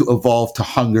going to evolve to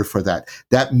hunger for that.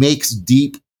 That makes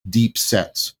deep, deep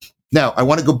sense. Now, I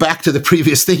want to go back to the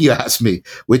previous thing you asked me,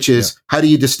 which is how do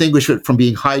you distinguish it from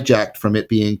being hijacked from it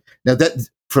being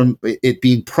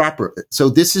proper? So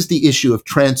this is the issue of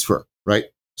transfer, right?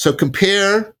 So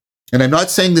compare, and I'm not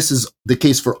saying this is the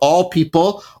case for all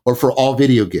people or for all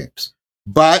video games,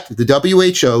 but the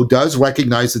WHO does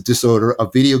recognize the disorder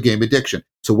of video game addiction.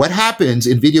 So what happens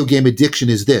in video game addiction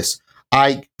is this.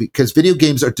 Because video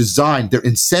games are designed, they're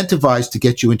incentivized to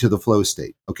get you into the flow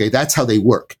state. Okay, that's how they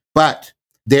work. But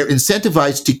they're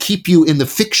incentivized to keep you in the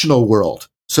fictional world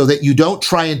so that you don't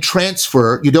try and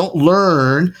transfer, you don't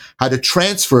learn how to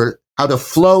transfer, how to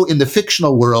flow in the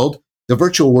fictional world, the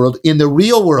virtual world, in the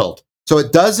real world. So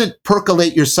it doesn't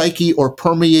percolate your psyche or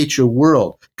permeate your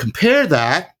world. Compare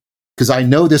that, because I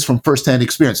know this from firsthand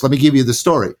experience. Let me give you the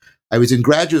story. I was in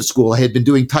graduate school. I had been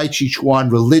doing Tai Chi Chuan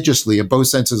religiously in both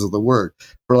senses of the word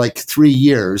for like 3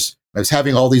 years. I was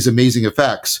having all these amazing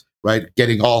effects, right?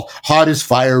 Getting all hot as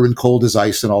fire and cold as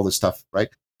ice and all this stuff, right?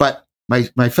 But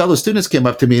my fellow students came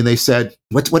up to me and they said,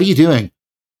 what are you doing?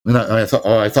 And I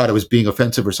thought I was being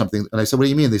offensive or something. And I said, what do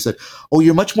you mean? They said, oh,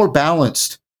 you're much more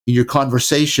balanced in your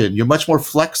conversation. You're much more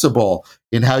flexible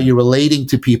in how you're relating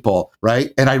to people,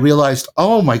 right? And I realized,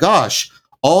 oh my gosh,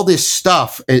 all this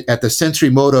stuff at the sensory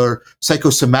motor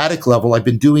psychosomatic level I've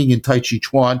been doing in Tai Chi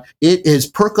Chuan, it is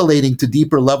percolating to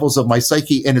deeper levels of my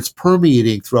psyche and it's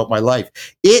permeating throughout my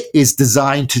life. It is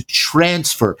designed to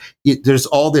transfer.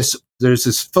 There's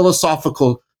this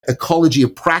philosophical ecology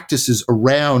of practices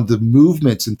around the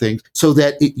movements and things so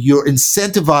that you're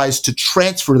incentivized to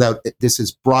transfer this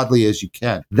as broadly as you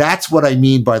can. That's what I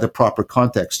mean by the proper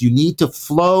context. You need to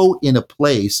flow in a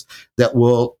place that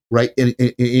will, right,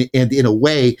 and in a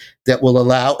way that will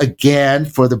allow, again,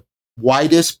 for the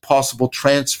widest possible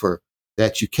transfer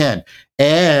that you can.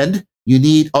 And you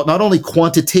need, not only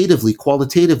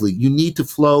qualitatively, you need to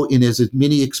flow in as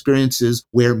many experiences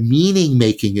where meaning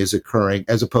making is occurring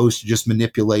as opposed to just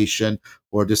manipulation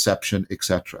or deception,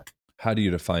 etc. How do you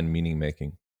define meaning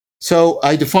making? So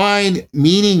I define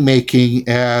meaning making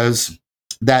as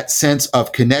that sense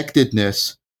of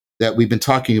connectedness that we've been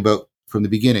talking about from the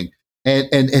beginning.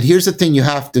 And here's the thing you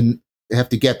have to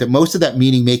get, that most of that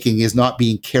meaning making is not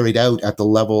being carried out at the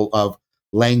level of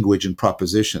language and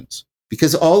propositions.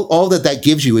 Because all that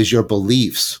gives you is your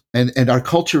beliefs. And our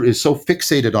culture is so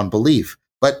fixated on belief.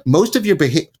 But most of your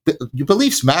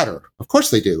beliefs matter. Of course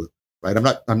they do, right?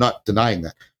 I'm not denying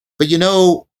that. But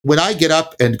when I get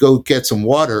up and go get some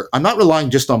water, I'm not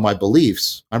relying just on my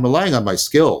beliefs. I'm relying on my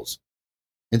skills.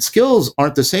 And skills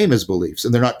aren't the same as beliefs.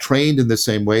 And they're not trained in the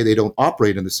same way. They don't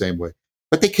operate in the same way.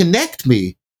 But they connect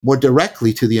me more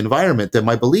directly to the environment than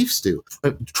my beliefs do.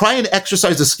 Try and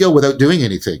exercise a skill without doing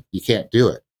anything. You can't do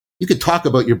it. You could talk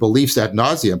about your beliefs ad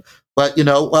nauseum, but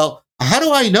well, how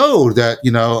do I know that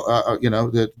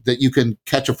that you can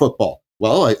catch a football?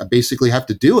 Well, I basically have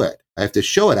to do it. I have to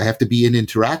show it. I have to be in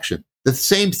interaction. The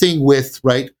same thing with,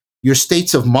 right, your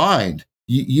states of mind.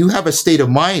 You have a state of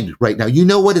mind right now. You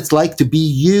know what it's like to be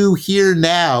you here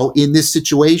now in this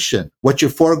situation, what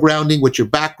you're foregrounding, what you're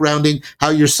backgrounding, how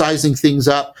you're sizing things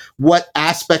up, what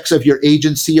aspects of your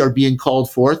agency are being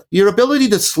called forth. Your ability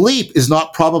to sleep is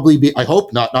not probably, I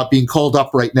hope not being called up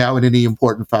right now in any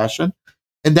important fashion.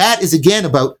 And that is, again,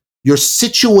 about your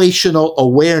situational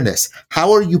awareness.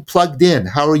 How are you plugged in?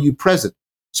 How are you present?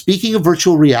 Speaking of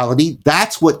virtual reality,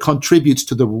 that's what contributes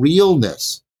to the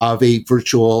realness of a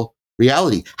virtual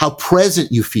reality, how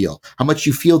present you feel, how much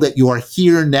you feel that you are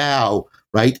here now,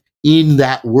 right, in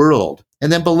that world.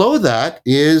 And then below that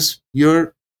is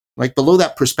below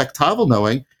that perspectival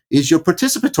knowing is your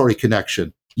participatory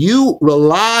connection. You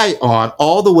rely on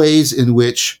all the ways in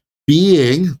which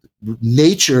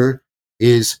nature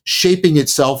is shaping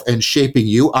itself and shaping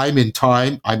you. I'm in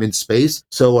time, I'm in space,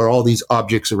 so are all these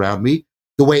objects around me.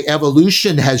 The way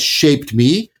evolution has shaped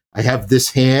me, I have this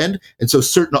hand, and so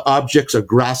certain objects are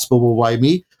graspable by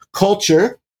me.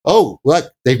 Culture, oh,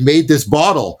 look, they've made this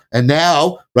bottle, and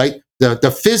now, right,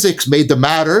 The physics made the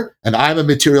matter, and I'm a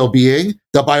material being.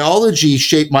 The biology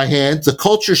shaped my hands. The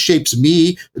culture shapes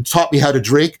me, and taught me how to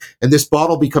drink, and this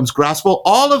bottle becomes graspable.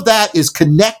 All of that is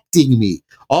connecting me.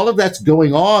 All of that's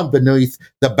going on beneath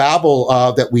the babble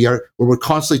where we're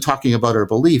constantly talking about our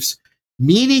beliefs.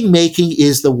 Meaning making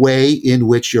is the way in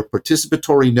which your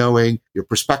participatory knowing, your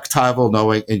perspectival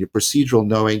knowing, and your procedural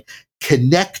knowing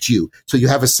connect you. So you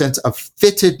have a sense of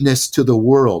fittedness to the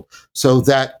world, so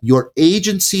that your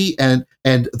agency and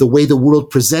the way the world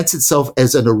presents itself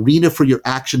as an arena for your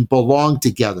action belong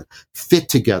together, fit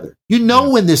together. You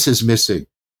know when this is missing.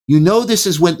 You know this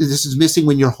is missing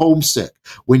when you're homesick,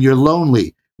 when you're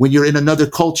lonely, when you're in another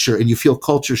culture and you feel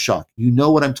culture shock. You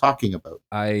know what I'm talking about.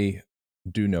 I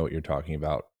do know what you're talking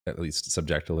about, at least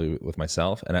subjectively with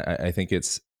myself. And I think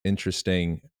it's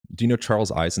interesting. Do you know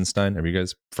Charles Eisenstein? Are you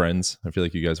guys friends? I feel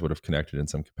like you guys would have connected in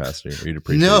some capacity, or you'd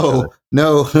appreciate each other.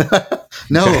 No,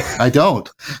 I don't.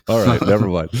 All right, never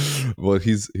mind. Well,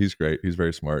 he's great. He's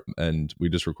very smart. And we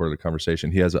just recorded a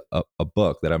conversation. He has a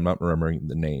book that I'm not remembering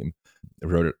the name. I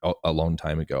wrote it a long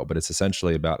time ago, but it's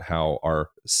essentially about how our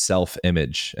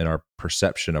self-image and our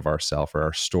perception of ourself, or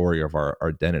our story of our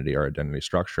identity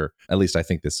structure, at least I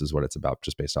think this is what it's about,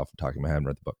 just based off of talking. I haven't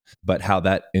read the book, but how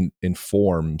that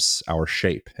informs our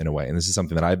shape in a way. And this is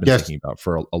something that I've been thinking about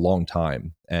for a long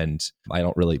time. And I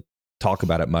don't really talk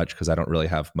about it much because I don't really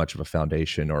have much of a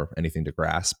foundation or anything to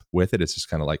grasp with it. It's just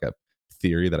kind of like a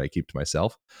theory that I keep to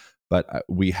myself. But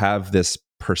we have this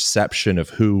perception of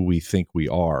who we think we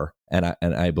are. And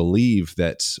I believe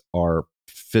that our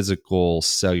physical,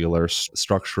 cellular,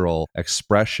 structural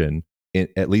expression,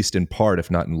 at least in part, if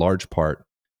not in large part,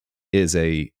 is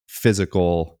a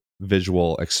physical,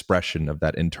 visual expression of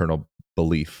that internal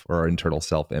belief or our internal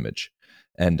self-image.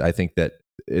 And I think that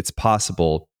it's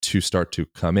possible to start to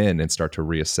come in and start to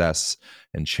reassess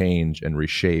and change and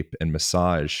reshape and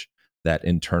massage that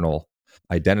internal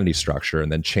identity structure, and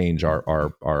then change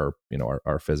our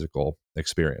physical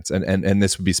experience. And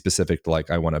this would be specific to,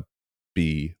 like, I want to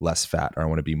be less fat, or I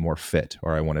want to be more fit,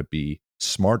 or I want to be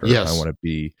smarter. Yes. I want to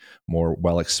be more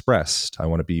well expressed. I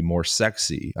want to be more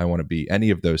sexy. I want to be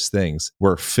any of those things.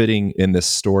 We're fitting in this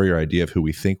story or idea of who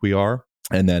we think we are.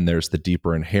 And then there's the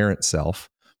deeper inherent self,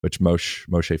 which Moshe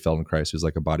Feldenkrais, who's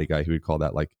like a body guy, who would call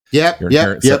that like your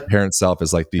inherent self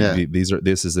is like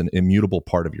this is an immutable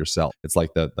part of yourself. It's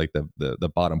like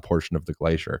the bottom portion of the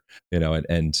glacier,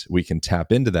 and we can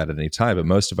tap into that at any time. But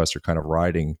most of us are kind of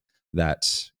riding that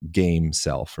game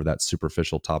self, or that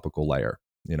superficial topical layer.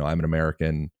 I'm an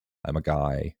American, I'm a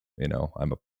guy,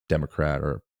 I'm a Democrat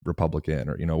or Republican,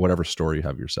 or whatever story you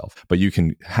have of yourself. But you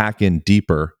can hack in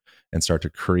deeper and start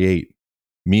to create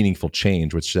meaningful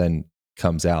change, which then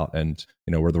comes out, and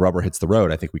where the rubber hits the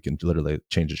road, I think we can literally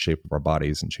change the shape of our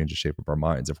bodies and change the shape of our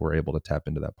minds if we're able to tap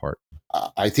into that part.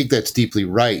 I think that's deeply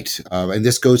right, and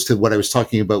this goes to what I was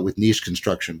talking about with niche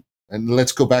construction. And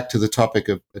let's go back to the topic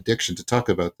of addiction to talk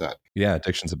about that. Yeah,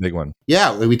 addiction's a big one.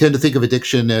 Yeah, we tend to think of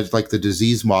addiction as like the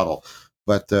disease model,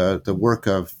 but the work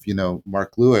of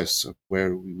Mark Lewis,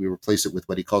 where we replace it with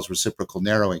what he calls reciprocal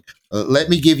narrowing. Let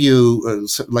me give you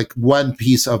like one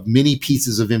piece of many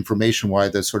pieces of information why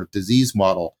the sort of disease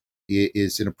model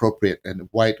is inappropriate and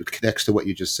why it connects to what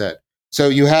you just said. So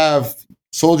you have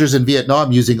soldiers in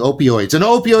Vietnam using opioids, and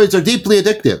opioids are deeply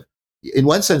addictive. In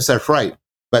one sense, that's right.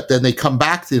 But then they come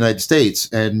back to the United States,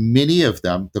 and many of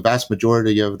them, the vast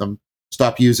majority of them,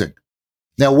 stop using.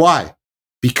 Now, why?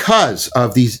 Because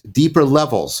of these deeper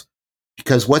levels.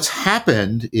 Because what's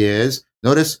happened is,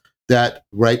 notice that,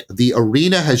 right, the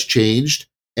arena has changed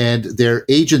and their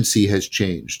agency has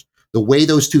changed. The way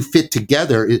those two fit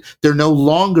together, they're no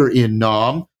longer in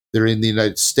Nam, they're in the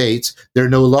United States. They're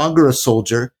no longer a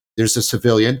soldier, there's a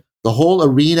civilian. The whole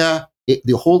arena,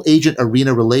 the whole agent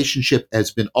arena relationship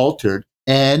has been altered,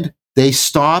 and they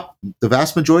stop, the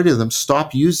vast majority of them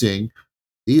stop using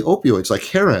the opioids like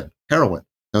heroin.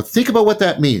 Now think about what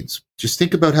that means. Just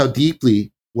think about how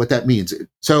deeply what that means.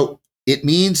 So it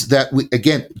means that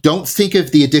again, don't think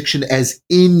of the addiction as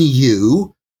in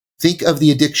you. Think of the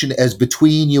addiction as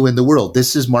between you and the world.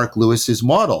 This is Mark Lewis's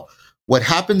model. What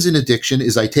happens in addiction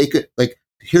is I take it, like,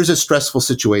 here's a stressful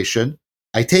situation.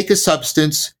 I take a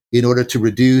substance in order to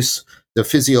reduce the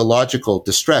physiological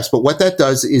distress. But what that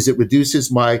does is it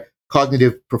reduces my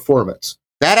cognitive performance.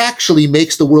 That actually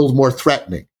makes the world more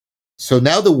threatening. So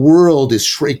now the world is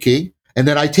shrinking, and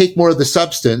then I take more of the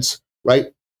substance,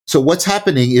 right? So what's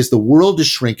happening is the world is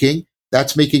shrinking.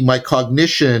 That's making my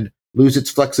cognition lose its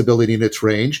flexibility and its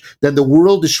range, then the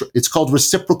world is, it's called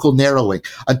reciprocal narrowing.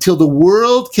 Until the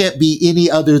world can't be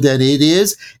any other than it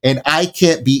is, and I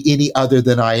can't be any other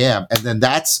than I am. And then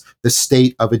that's the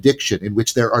state of addiction, in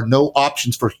which there are no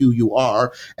options for who you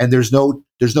are, and there's no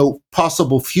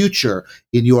possible future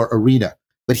in your arena.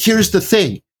 But here's the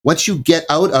thing. Once you get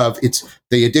out of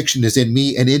the addiction is in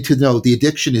me and into the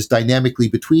addiction is dynamically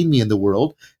between me and the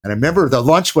world. And I remember the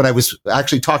lunch when I was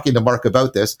actually talking to Mark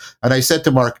about this, and I said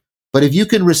to Mark, but if you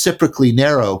can reciprocally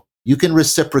narrow, you can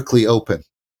reciprocally open.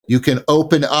 You can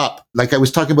open up. Like I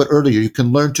was talking about earlier, you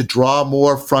can learn to draw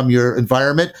more from your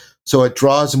environment. So it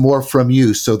draws more from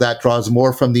you. So that draws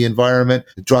more from the environment.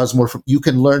 It draws more from, you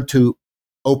can learn to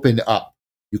open up.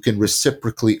 You can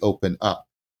reciprocally open up.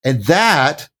 And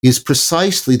that is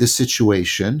precisely the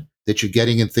situation that you're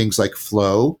getting in things like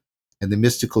flow and the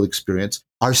mystical experience.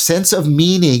 Our sense of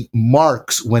meaning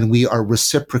marks when we are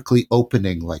reciprocally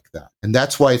opening like that. And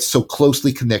that's why it's so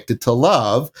closely connected to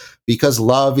love, because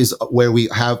love is where we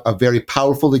have a very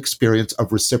powerful experience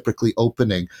of reciprocally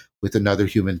opening with another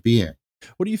human being.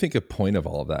 What do you think a point of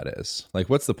all of that is? Like,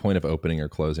 what's the point of opening or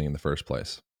closing in the first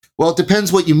place? Well, it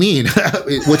depends what you mean.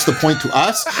 What's the point to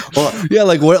us? Or, yeah,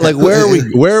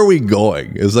 where are we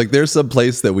going? It's like there's some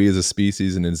place that we as a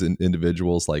species and as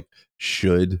individuals like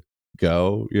should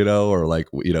go, or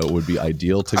would be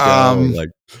ideal to go. Like,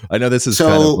 I know this is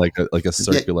kind of like a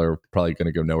circular, probably going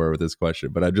to go nowhere with this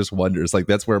question, but I just wonder. It's like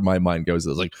that's where my mind goes.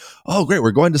 It's like, oh, great,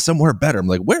 we're going to somewhere better. I'm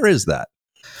like, where is that?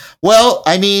 Well,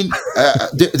 I mean,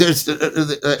 there's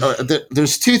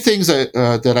two things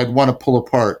that I'd want to pull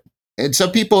apart. And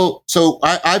some people, so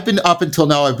I've been up until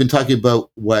now, I've been talking about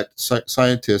what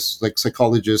scientists, like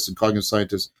psychologists and cognitive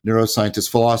scientists, neuroscientists,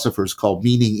 philosophers call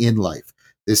meaning in life.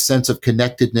 This sense of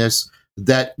connectedness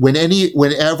that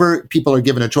whenever people are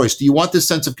given a choice, do you want this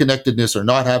sense of connectedness or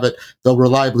not have it? They'll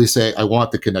reliably say, I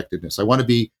want the connectedness. I want to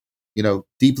be,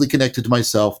 deeply connected to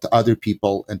myself, to other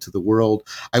people, and to the world.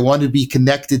 I want to be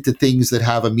connected to things that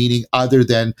have a meaning other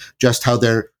than just how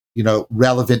they're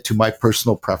relevant to my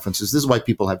personal preferences. This is why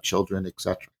people have children,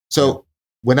 etc. So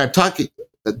when I'm talking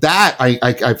that,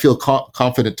 I feel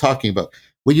confident talking about.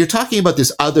 When you're talking about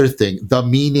this other thing, the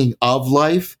meaning of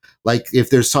life, like if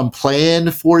there's some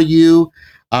plan for you,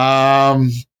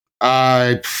 I'm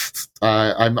at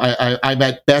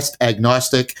best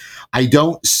agnostic. I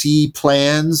don't see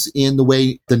plans in the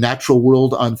way the natural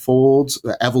world unfolds.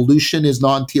 Evolution is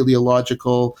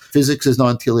non-teleological. Physics is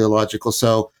non-teleological.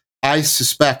 So I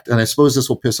suspect, and I suppose this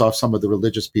will piss off some of the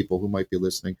religious people who might be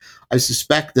listening, I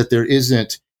suspect that there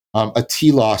isn't a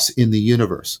telos in the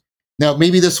universe. Now,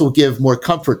 maybe this will give more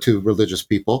comfort to religious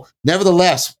people.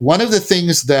 Nevertheless, one of the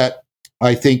things that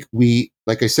I think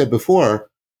like I said before,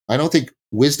 I don't think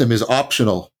wisdom is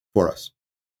optional for us.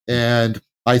 And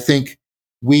I think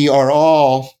we are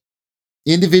all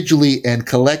individually and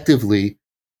collectively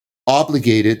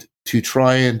obligated to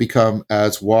try and become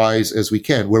as wise as we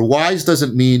can. Where wise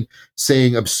doesn't mean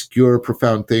saying obscure,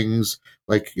 profound things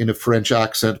like in a French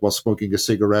accent while smoking a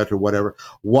cigarette or whatever.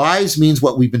 Wise means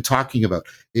what we've been talking about.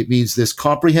 It means this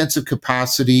comprehensive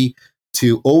capacity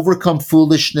to overcome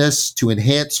foolishness, to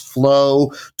enhance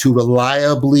flow, to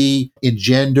reliably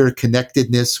engender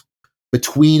connectedness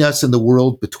between us and the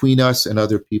world, between us and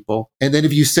other people. And then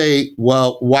if you say,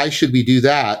 well, why should we do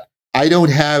that? I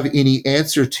don't have any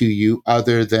answer to you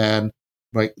other than,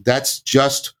 like, that's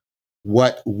just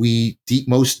what we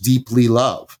most deeply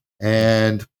love.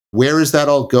 And where is that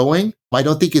all going? I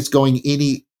don't think it's going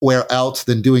anywhere else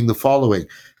than doing the following.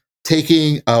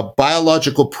 Taking a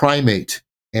biological primate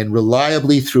and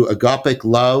reliably through agapic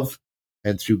love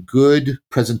and through good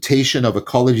presentation of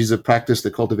ecologies of practice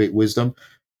that cultivate wisdom,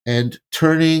 and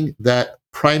turning that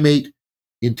primate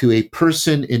into a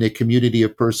person in a community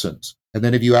of persons. And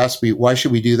then if you ask me, why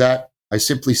should we do that? I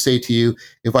simply say to you,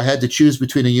 if I had to choose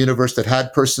between a universe that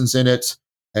had persons in it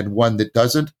and one that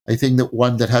doesn't, I think that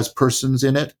one that has persons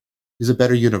in it is a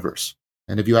better universe.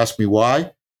 And if you ask me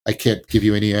why, I can't give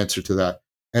you any answer to that.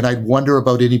 And I'd wonder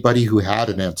about anybody who had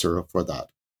an answer for that.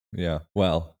 Yeah.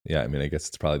 Well, yeah. I mean, I guess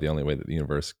it's probably the only way that the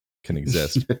universe can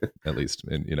exist, at least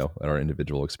in our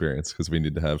individual experience, because we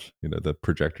need to have the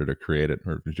projector to create it,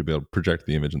 or to be able to project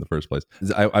the image in the first place.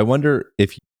 I wonder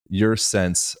if your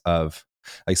sense of,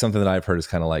 like, something that I've heard is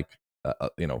kind of like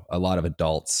a lot of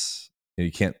adults,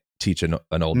 you can't teach an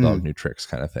old dog new tricks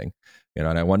kind of thing, and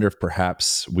I wonder if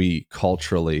perhaps we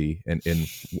culturally and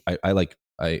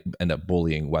I end up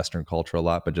bullying Western culture a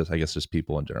lot, but I guess just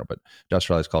people in general, but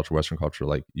industrialized culture, Western culture,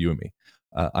 like you and me.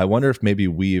 I wonder if maybe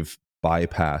we've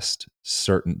bypassed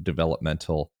certain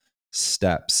developmental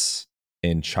steps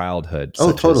in childhood,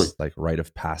 such totally. as like rite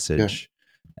of passage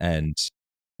and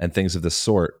and things of the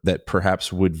sort that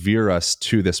perhaps would veer us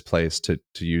to this place, to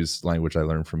use language I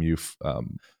learned from you,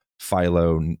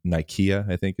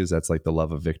 Philo-Nikeia, I think that's like the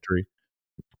love of victory,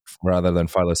 rather than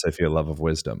philosophia, love of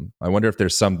wisdom. I wonder if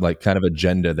there's some like kind of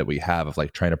agenda that we have of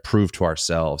like trying to prove to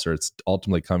ourselves, or it's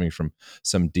ultimately coming from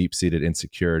some deep-seated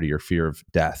insecurity or fear of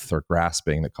death or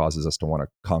grasping that causes us to want to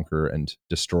conquer and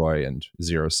destroy and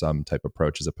zero-sum type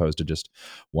approach, as opposed to just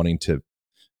wanting to,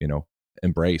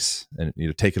 embrace and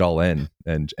take it all in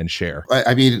and share.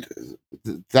 I mean,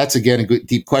 that's again a good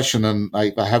deep question, and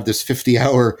I have this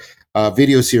 50-hour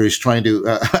video series trying to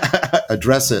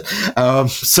address it.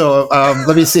 So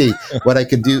let me see what I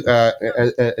can do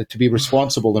to be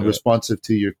responsible and responsive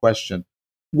to your question.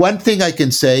 One thing I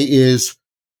can say is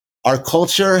our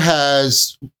culture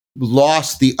has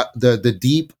lost the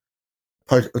deep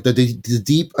part, the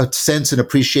deep sense and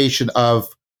appreciation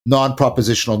of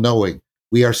non-propositional knowing.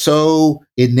 We are so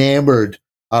enamored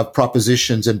of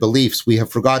propositions and beliefs, we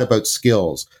have forgot about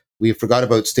skills. We have forgot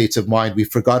about states of mind. We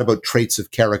forgot about traits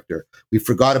of character. We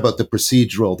forgot about the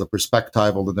procedural, the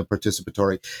perspectival, and the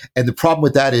participatory. And the problem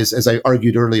with that is, as I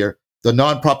argued earlier, the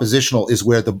non-propositional is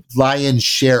where the lion's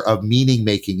share of meaning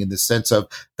making in the sense of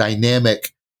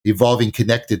dynamic, evolving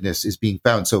connectedness is being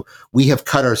found. So we have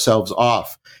cut ourselves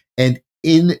off. And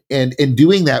in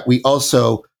doing that, we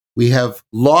have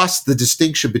lost the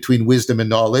distinction between wisdom and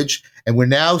knowledge, and we're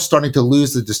now starting to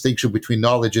lose the distinction between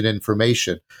knowledge and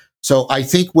information. So I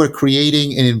think we're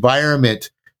creating an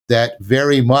environment that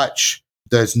very much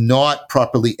does not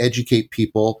properly educate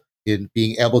people in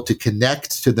being able to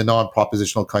connect to the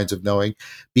non-propositional kinds of knowing,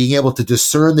 being able to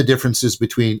discern the differences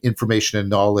between information and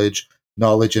knowledge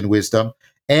and wisdom.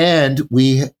 And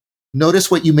we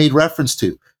notice what you made reference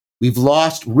to. We've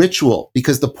lost ritual,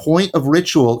 because the point of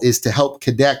ritual is to help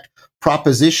connect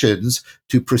propositions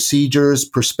to procedures,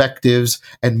 perspectives,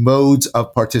 and modes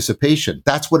of participation.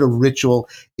 That's what a ritual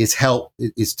is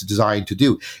designed to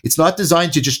do. It's not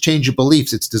designed to just change your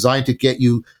beliefs. It's designed to get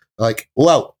you like,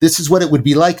 wow, this is what it would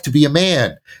be like to be a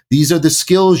man. These are the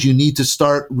skills you need to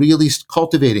start really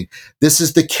cultivating. This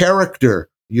is the character.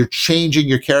 You're changing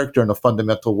your character in a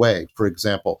fundamental way. For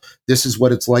example, this is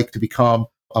what it's like to become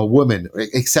a woman,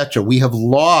 etc. We have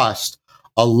lost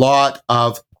a lot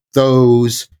of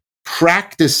those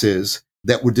practices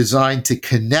that were designed to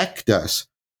connect us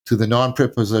to the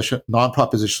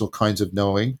non-propositional kinds of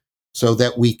knowing, so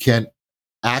that we can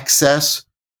access,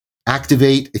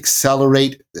 activate,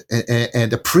 accelerate,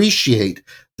 and appreciate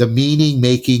the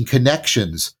meaning-making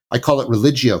connections. I call it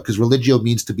religio, because religio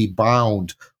means to be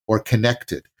bound or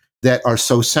connected, that are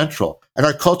so central. And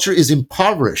our culture is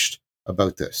impoverished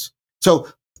about this. So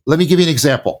let me give you an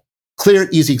example. Clear,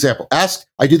 easy example.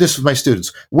 I do this with my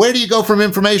students. Where do you go from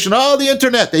information? Oh, the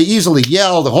internet. They easily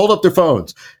yell, they hold up their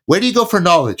phones. Where do you go for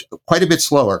knowledge? Quite a bit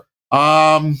slower.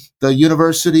 The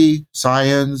university,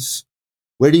 science.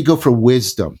 Where do you go for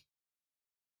wisdom?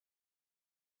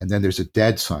 And then there's a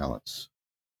dead silence.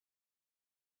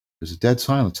 There's a dead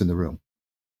silence in the room.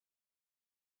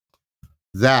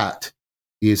 That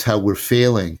is how we're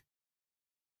failing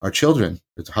our children.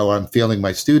 It's how I'm failing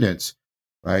my students,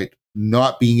 right?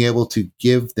 Not being able to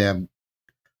give them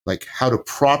like how to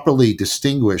properly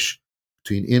distinguish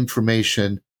between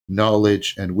information,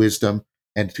 knowledge, and wisdom,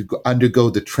 and to undergo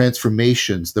the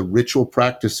transformations, the ritual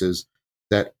practices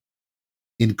that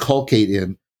inculcate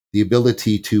in the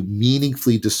ability to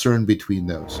meaningfully discern between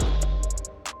those.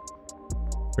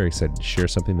 Very excited to share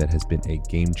something that has been a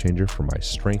game changer for my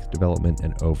strength development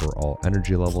and overall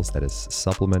energy levels, that is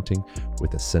supplementing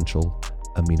with essential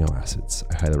amino acids.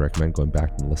 I highly recommend going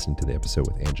back and listening to the episode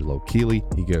with Angelo Keeley.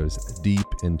 He goes deep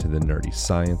into the nerdy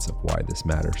science of why this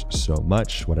matters so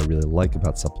much. What I really like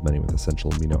about supplementing with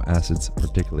essential amino acids,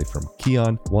 particularly from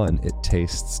Kion, one, it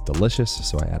tastes delicious,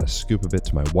 so I add a scoop of it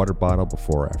to my water bottle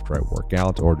before or after I work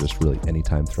out, or just really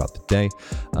anytime throughout the day.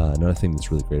 Another thing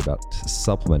that's really great about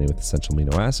supplementing with essential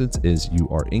amino acids is you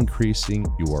are increasing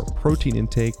your protein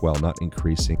intake while not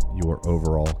increasing your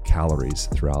overall calories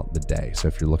throughout the day. So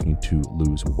if you're looking to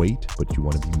lose weight, but you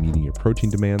want to be meeting your protein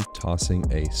demand, tossing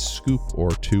a scoop or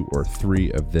 2 or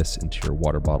 3 of this into your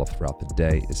water bottle throughout the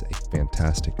day is a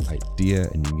fantastic idea,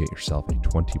 and you can get yourself a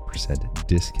 20%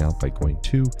 discount by going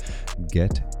to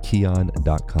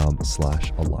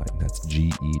getkion.com/align. That's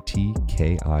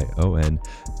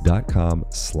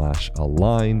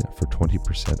getkion.com/align for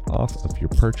 20% off of your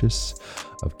purchase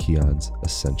of Kion's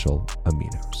essential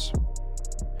aminos.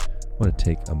 I want to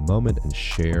take a moment and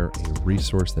share a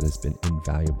resource that has been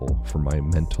invaluable for my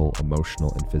mental,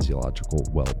 emotional, and physiological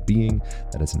well-being.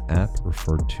 That is an app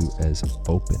referred to as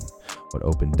Open. What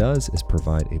Open does is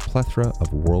provide a plethora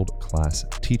of world-class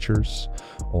teachers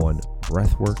on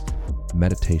breathwork,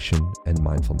 meditation and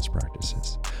mindfulness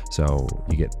practices. So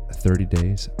you get 30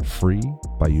 days free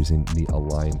by using the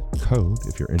Align code.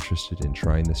 If you're interested in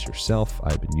trying this yourself,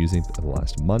 I've been using it for the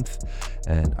last month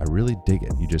and I really dig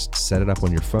it. You just set it up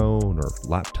on your phone or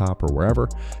laptop or wherever,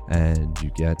 and you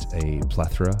get a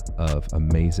plethora of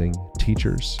amazing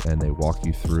teachers, and they walk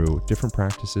you through different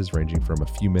practices ranging from a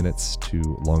few minutes to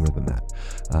longer than that.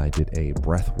 I did a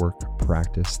breath work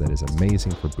practice that is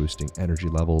amazing for boosting energy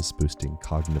levels, boosting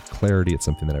cognitive clarity. It's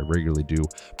something that I regularly do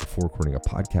before recording a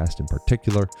podcast in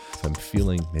particular. If I'm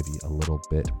feeling maybe a little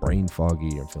bit brain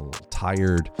foggy, I'm feeling a little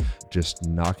tired, just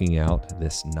knocking out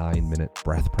this 9-minute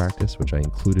breath practice, which I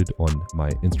included on my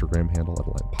Instagram handle at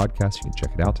Align Podcast. You can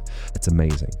check it out. It's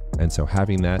amazing. And so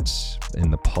having that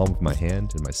in the palm of my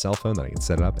hand in my cell phone that I can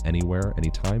set it up anywhere,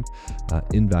 anytime,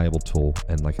 invaluable tool.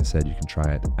 And like I said, you can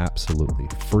try it absolutely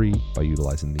free by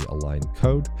utilizing the Align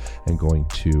code and going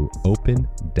to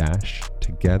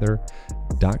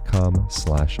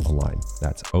open-together.com/align.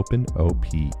 That's open,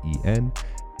 OPEN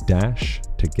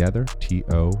together,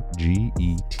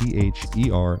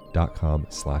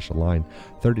 together.com/align.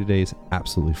 30 days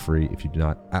absolutely free. If you do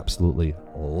not absolutely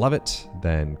love it,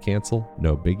 then cancel.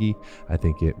 No biggie. I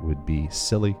think it would be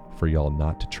silly for y'all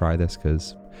not to try this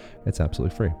because it's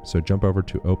absolutely free. So jump over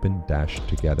to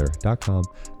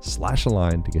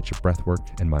open-together.com/align to get your breath work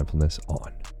and mindfulness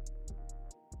on.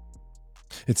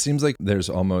 It seems like there's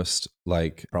almost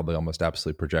like, probably almost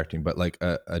absolutely projecting, but like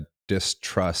a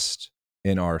distrust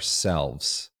in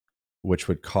ourselves, which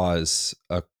would cause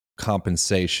a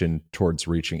compensation towards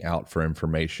reaching out for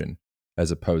information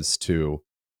as opposed to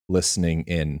listening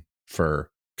in for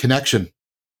connection,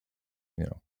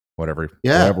 whatever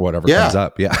yeah. comes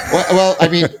up. Yeah. Well, I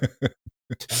mean,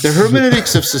 the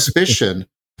hermeneutics of suspicion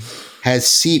has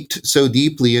seeped so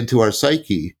deeply into our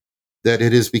psyche that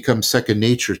it has become second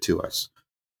nature to us.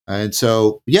 And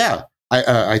so, yeah,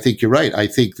 I think you're right. I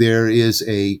think there's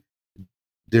a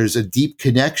deep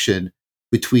connection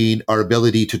between our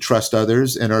ability to trust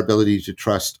others and our ability to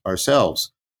trust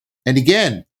ourselves. And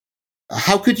again,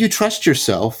 how could you trust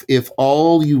yourself if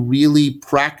all you really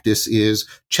practice is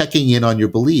checking in on your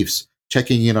beliefs,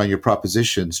 checking in on your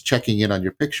propositions, checking in on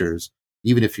your pictures,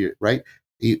 even if you're right,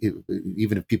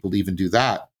 even if people even do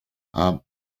that.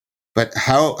 But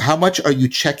how much are you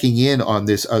checking in on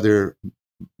this other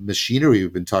machinery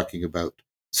we've been talking about?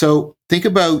 So think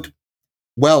about,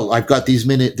 well, I've got this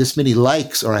many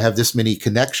likes, or I have this many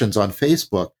connections on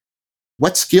Facebook.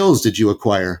 What skills did you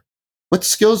acquire? What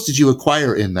skills did you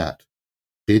acquire in that?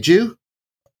 Did you?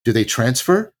 Do they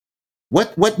transfer?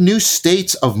 What new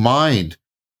states of mind,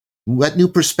 what new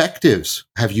perspectives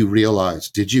have you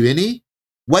realized? Did you any?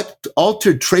 What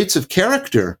altered traits of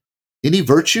character? Any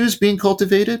virtues being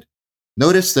cultivated?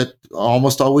 Notice that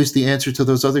almost always the answer to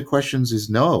those other questions is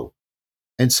no.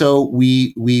 And so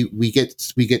we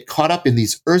get caught up in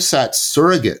these ersatz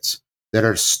surrogates that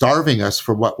are starving us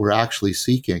for what we're actually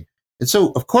seeking. And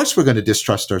so, of course, we're going to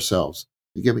distrust ourselves.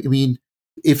 I mean,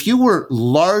 if you were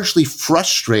largely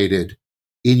frustrated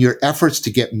in your efforts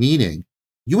to get meaning,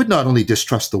 you would not only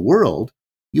distrust the world,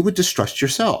 you would distrust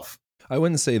yourself. I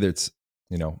wouldn't say that's,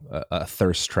 a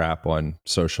thirst trap on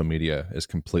social media is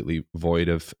completely void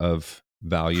of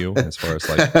value as far as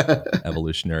like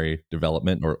evolutionary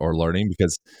development or learning,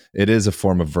 because it is a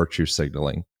form of virtue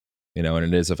signaling, and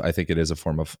I think it is a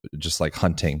form of just like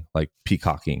hunting, like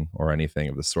peacocking or anything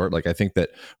of the sort. Like, I think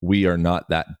that we are not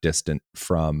that distant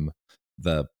from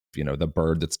the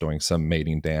bird that's doing some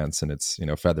mating dance and its,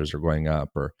 feathers are going up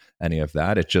or any of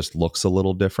that. It just looks a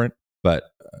little different. But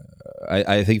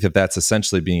I think that that's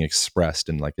essentially being expressed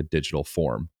in like a digital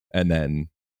form. And then,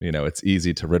 it's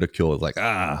easy to ridicule it, like,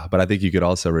 but I think you could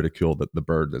also ridicule the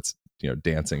bird that's,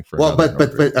 dancing for. Well,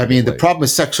 but I mean, the problem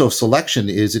with sexual selection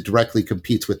is it directly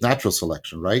competes with natural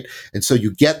selection, right? And so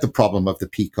you get the problem of the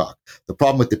peacock. The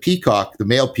problem with the peacock, the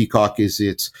male peacock, is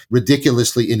it's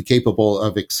ridiculously incapable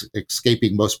of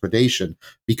escaping most predation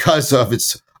because of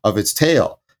its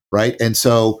tail, right? And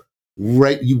so,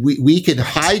 we can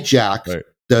hijack. Right.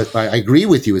 I agree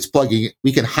with you. It's plugging.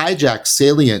 We can hijack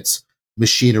salience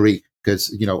machinery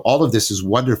because all of this is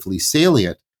wonderfully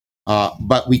salient.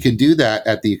 But we can do that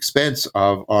at the expense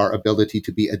of our ability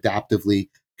to be adaptively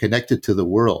connected to the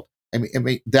world. I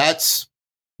mean, that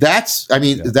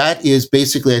is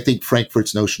basically, I think,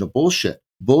 Frankfurt's notion of bullshit.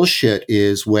 Bullshit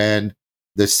is when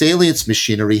the salience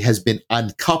machinery has been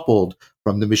uncoupled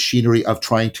from the machinery of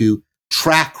trying to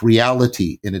track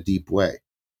reality in a deep way.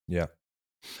 Yeah.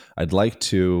 I'd like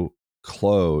to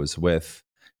close with,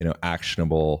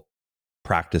 actionable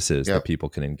practices that people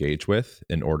can engage with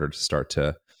in order to start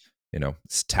to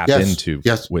tap Yes. into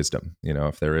Yes. wisdom.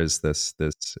 If there is this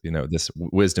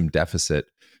wisdom deficit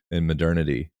in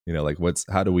modernity, like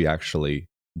how do we actually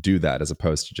do that, as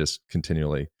opposed to just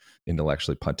continually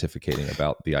intellectually pontificating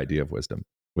about the idea of wisdom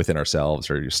within ourselves,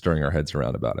 or stirring our heads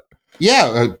around about it?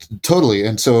 Yeah, totally.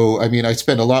 And so, I mean, I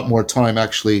spend a lot more time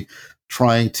actually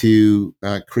trying to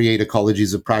create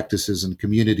ecologies of practices and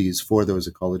communities for those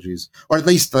ecologies, or at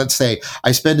least, let's say,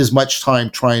 I spend as much time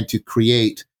trying to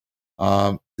create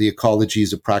the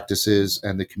ecologies of practices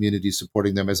and the communities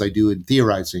supporting them as I do in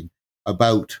theorizing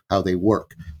about how they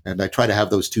work. And I try to have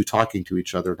those two talking to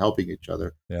each other and helping each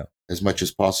other as much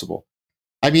as possible.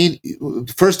 I mean,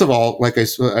 first of all,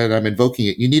 and I'm invoking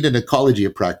it, you need an ecology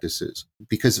of practices,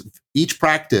 because each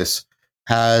practice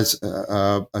has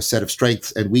a set of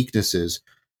strengths and weaknesses,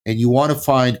 and you want to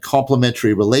find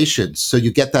complementary relations. So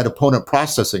you get that opponent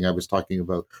processing I was talking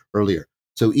about earlier.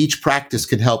 So each practice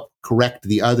can help correct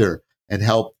the other and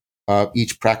help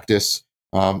each practice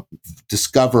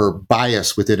discover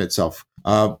bias within itself.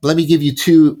 Let me give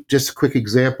you just a quick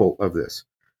example of this.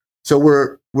 So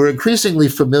we're increasingly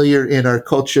familiar in our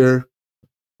culture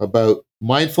about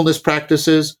mindfulness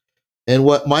practices. And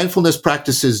what mindfulness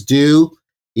practices do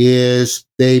is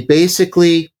they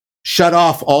basically shut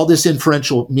off all this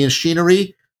inferential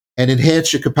machinery and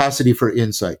enhance your capacity for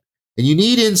insight. And you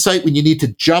need insight when you need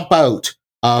to jump out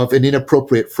of an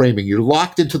inappropriate framing. You're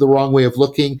locked into the wrong way of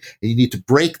looking, and you need to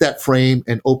break that frame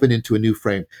and open into a new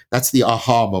frame. That's the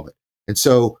aha moment. And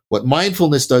so what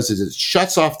mindfulness does is it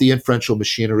shuts off the inferential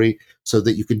machinery so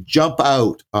that you can jump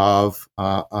out of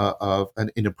an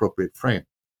inappropriate frame.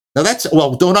 Now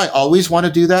don't I always want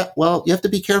to do that? Well, you have to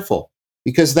be careful,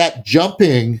 because that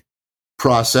jumping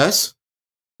process,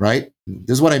 right?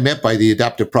 This is what I meant by the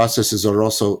adaptive processes are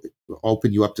also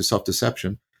open you up to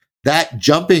self-deception. That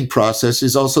jumping process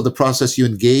is also the process you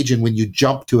engage in when you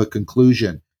jump to a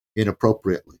conclusion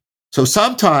inappropriately. So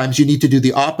sometimes you need to do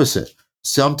the opposite.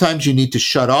 Sometimes you need to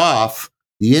shut off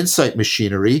the insight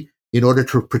machinery in order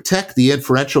to protect the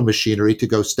inferential machinery to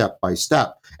go step by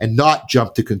step and not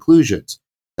jump to conclusions.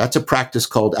 That's a practice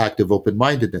called active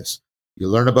open-mindedness. You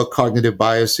learn about cognitive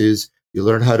biases, you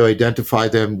learn how to identify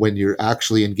them when you're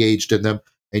actually engaged in them,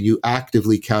 and you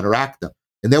actively counteract them.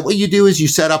 And then what you do is you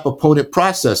set up opponent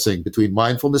processing between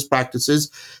mindfulness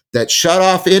practices that shut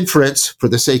off inference for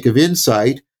the sake of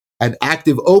insight, and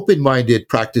active open-minded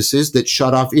practices that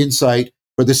shut off insight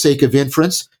for the sake of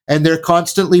inference. And they're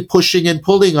constantly pushing and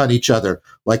pulling on each other,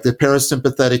 like the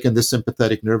parasympathetic and the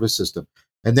sympathetic nervous system.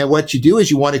 And then what you do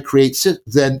is you want to create,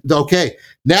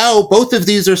 now both of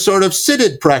these are sort of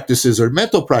sidded practices or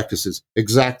mental practices.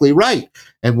 Exactly right.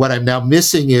 And what I'm now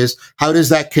missing is, how does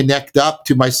that connect up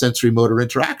to my sensory motor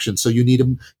interaction? So you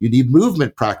need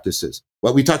movement practices.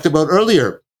 What we talked about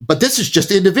earlier. But this is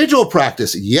just individual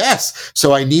practice. Yes.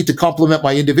 So I need to complement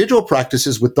my individual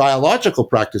practices with dialogical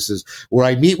practices where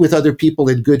I meet with other people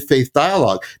in good faith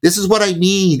dialogue. This is what I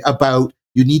mean about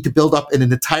you need to build up an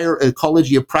entire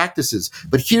ecology of practices.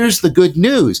 But here's the good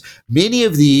news. Many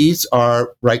of these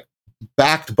are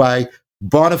backed by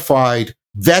bona fide,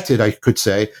 vetted, I could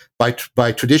say,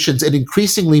 by traditions, and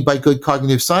increasingly by good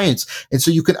cognitive science. And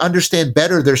so you can understand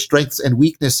better their strengths and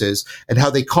weaknesses and how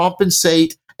they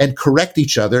compensate and correct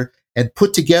each other and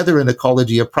put together an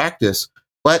ecology of practice.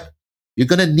 But you're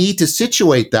going to need to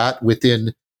situate that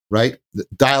within, the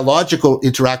dialogical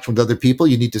interaction with other people.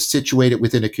 You need to situate it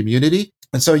within a community.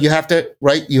 And so you have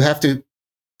to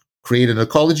create an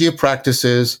ecology of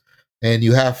practices, and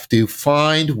you have to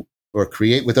find or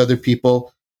create with other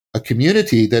people a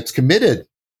community that's committed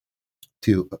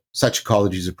to such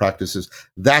ecologies of practices.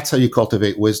 That's how you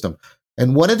cultivate wisdom.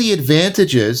 And one of the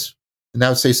advantages, and I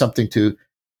would say something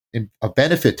a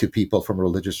benefit to people from a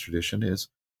religious tradition, is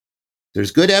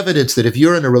there's good evidence that if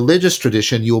you're in a religious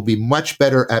tradition, you will be much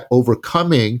better at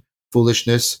overcoming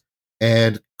foolishness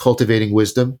and cultivating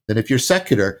wisdom than if you're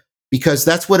secular, because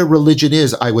that's what a religion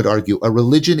is, I would argue. A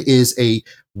religion is a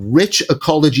rich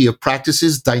ecology of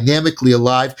practices, dynamically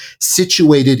alive,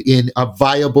 situated in a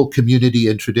viable community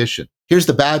and tradition. Here's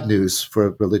the bad news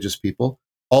for religious people.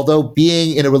 Although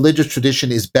being in a religious tradition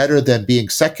is better than being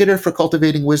secular for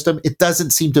cultivating wisdom, it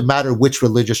doesn't seem to matter which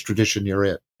religious tradition you're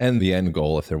in. And the end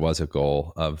goal, if there was a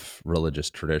goal of religious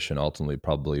tradition, ultimately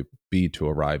probably be to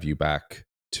arrive you back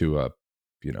to a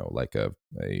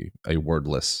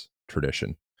wordless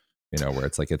tradition, where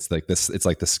it's like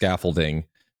the scaffolding,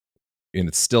 and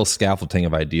it's still scaffolding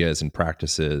of ideas and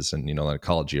practices and, an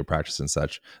ecology of practice and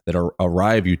such that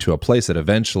arrive you to a place that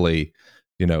eventually,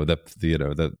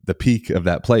 the peak of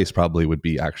that place probably would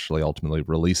be actually ultimately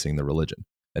releasing the religion.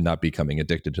 and not becoming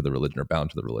addicted to the religion or bound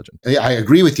to the religion. I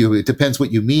agree with you. It depends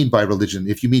what you mean by religion.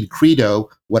 If you mean credo,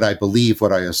 what I believe,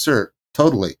 what I assert,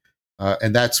 totally.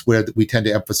 And that's where we tend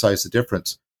to emphasize the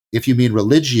difference. If you mean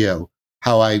religio,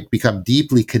 how I become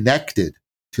deeply connected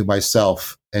to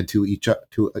myself and to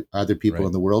other people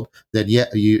in the world, then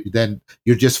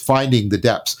you're just finding the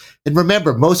depths. And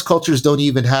remember, most cultures don't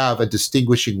even have a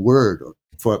distinguishing word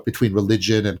between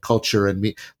religion and culture and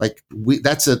me.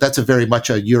 That's a very much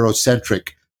a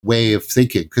Eurocentric way of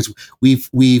thinking, because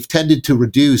we've tended to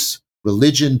reduce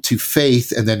religion to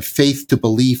faith, and then faith to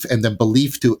belief, and then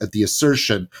belief to the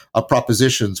assertion of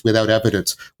propositions without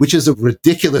evidence, which is a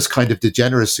ridiculous kind of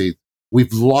degeneracy.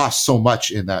 We've lost so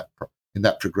much in that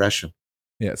progression.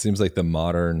 Yeah, it seems like a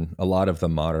lot of the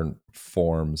modern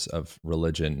forms of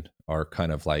religion are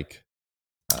kind of like,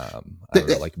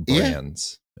 like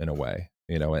brands in a way,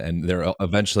 and they're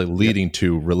eventually leading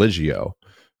to religio,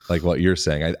 like what you're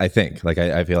saying. I think,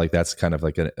 I feel like that's kind of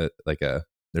like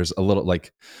there's a little,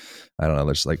 like, I don't know,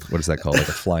 there's like, what is that called? Like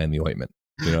a fly in the ointment.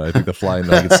 I think the fly in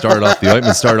the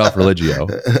ointment started off religio,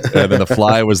 and then the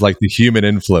fly was like the human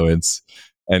influence,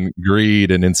 and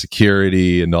greed and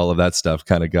insecurity and all of that stuff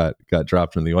kind of got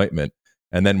dropped in the ointment.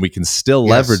 And then we can still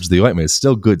leverage the ointment. It's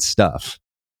still good stuff,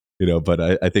 but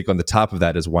I think on the top of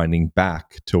that is winding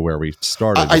back to where we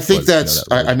started. I think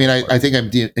I think I'm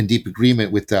in deep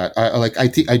agreement with that.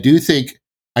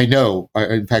 I know,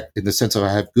 in fact, in the sense of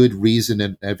I have good reason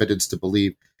and evidence to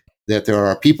believe that there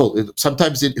are people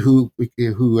sometimes who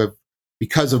have,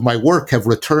 because of my work, have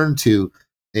returned to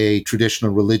a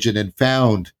traditional religion and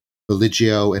found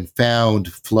religio and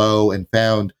found flow and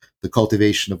found the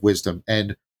cultivation of wisdom.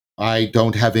 And I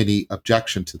don't have any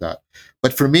objection to that.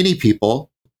 But for many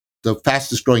people, the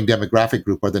fastest growing demographic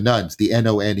group are the nones, the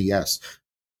NONES,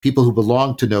 people who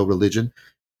belong to no religion.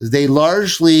 They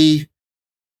largely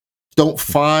don't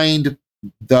find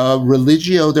the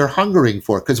religio they're hungering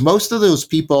for, because most of those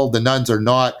people, the nones, are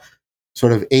not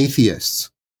sort of atheists.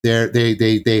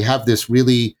 They have this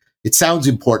really, it sounds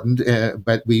important,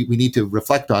 but we need to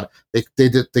reflect on it.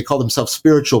 They call themselves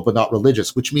spiritual but not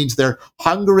religious, which means they're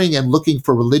hungering and looking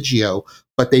for religio,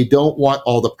 but they don't want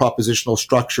all the propositional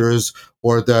structures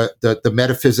or the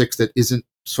metaphysics that isn't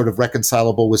sort of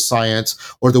reconcilable with science,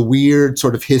 or the weird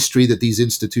sort of history that these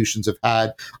institutions have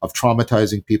had of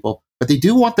traumatizing people. But they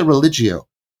do want the religio.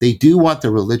 They do want the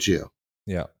religio.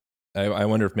 Yeah. I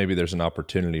wonder if maybe there's an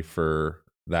opportunity for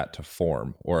that to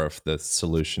form, or if the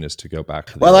solution is to go back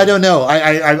to I don't know.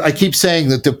 I keep saying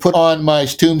that to put on my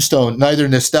tombstone, neither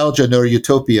nostalgia nor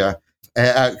utopia,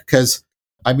 because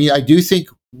I do think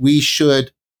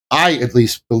I at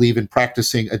least believe in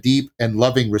practicing a deep and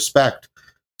loving respect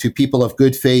to people of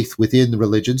good faith within the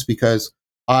religions, because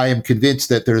I am convinced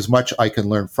that there is much I can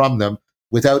learn from them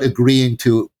without agreeing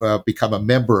to become a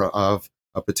member of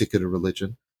a particular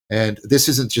religion. And this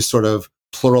isn't just sort of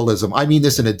pluralism. I mean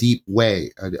this in a deep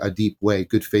way,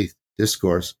 good faith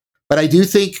discourse. But I do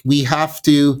think we have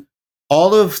to,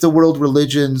 all of the world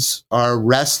religions are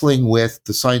wrestling with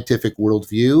the scientific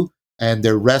worldview, and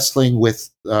they're wrestling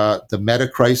with the meta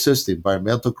crisis, the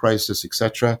environmental crisis,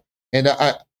 etc. And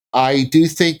I do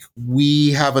think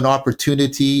we have an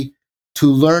opportunity to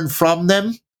learn from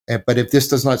them. But if this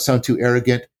does not sound too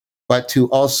arrogant, but to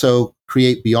also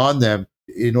create beyond them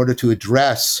in order to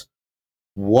address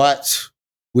what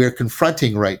we're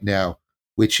confronting right now,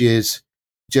 which is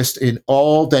just in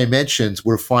all dimensions,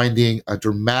 we're finding a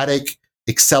dramatic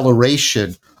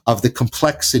acceleration of the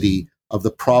complexity of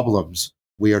the problems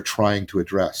we are trying to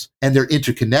address, and their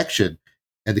interconnection,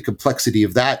 and the complexity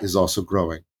of that is also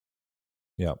growing.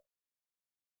 Yeah.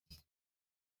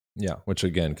 Yeah, which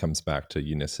again comes back to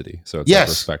unicity. So it's like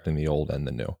respecting the old and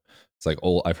the new. It's like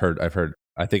old. I've heard.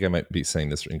 I think I might be saying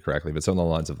this incorrectly, but something along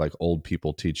the lines of like old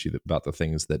people teach you about the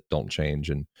things that don't change,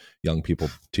 and young people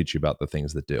teach you about the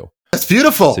things that do. That's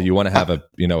beautiful. So you want to have a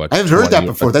I haven't heard that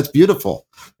before. That's beautiful.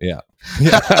 Yeah.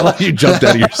 I like you jumped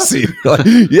out of your seat. Like,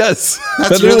 yes,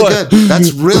 that's really good.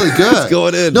 That's really good. It's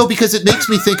going in. No, because it makes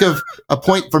me think of a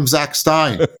point from Zach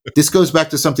Stein. This goes back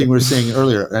to something we were saying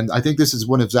earlier, and I think this is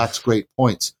one of Zach's great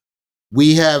points.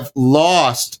 We have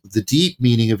lost the deep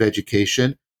meaning of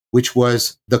education, which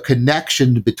was the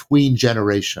connection between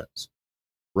generations,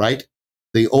 right?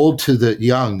 The old to the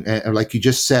young, like you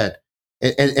just said.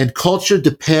 And culture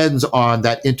depends on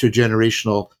that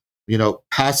intergenerational,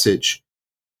 passage,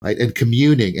 right? And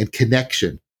communing and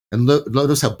connection. And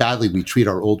notice how badly we treat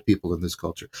our old people in this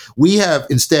culture. We have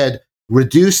instead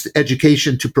reduced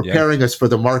education to preparing us for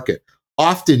the market,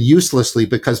 often uselessly,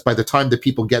 because by the time the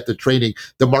people get the training,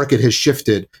 the market has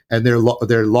shifted and they're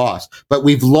lost. But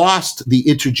we've lost the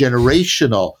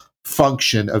intergenerational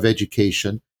function of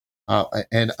education.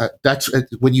 And that's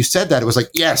when you said that, it was like,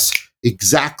 yes,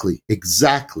 exactly.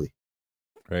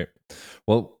 Right.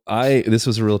 Well, this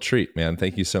was a real treat, man.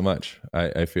 Thank you so much.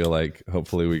 I feel like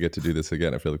hopefully we get to do this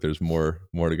again. I feel like there's more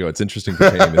to go. It's interesting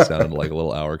containing this down into like a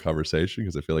little hour conversation,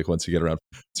 because I feel like once you get around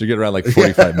like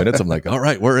 45 minutes, I'm like, all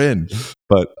right, we're in.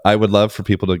 But I would love for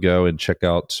people to go and check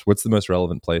out, what's the most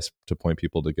relevant place to point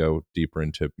people to go deeper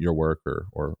into your work, or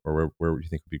where would you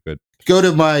think would be good? Go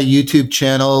to my YouTube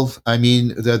channel. I mean,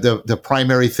 the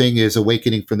primary thing is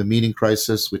Awakening from the Meaning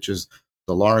Crisis, which is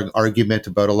the long argument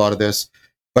about a lot of this.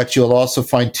 But you'll also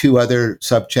find 2 other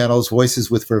sub-channels,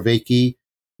 Voices with Vervaeke,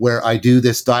 where I do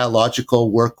this dialogical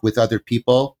work with other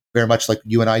people, very much like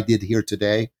you and I did here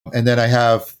today. And then I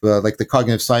have like the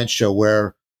Cognitive Science Show,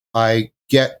 where I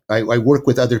work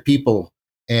with other people,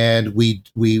 and we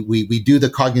do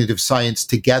the cognitive science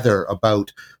together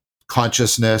about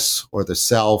consciousness or the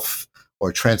self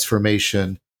or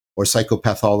transformation or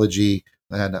psychopathology.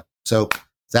 And so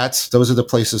those are the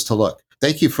places to look.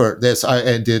 Thank you for this.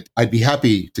 I'd be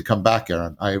happy to come back,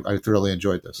 Aaron. I thoroughly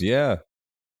enjoyed this. Yeah,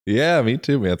 me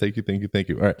too, man. Thank you.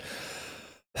 All right,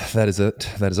 that is it.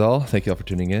 That is all. Thank you all for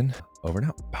tuning in. Over and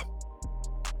out. Bye.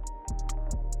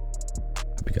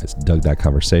 Hope you guys dug that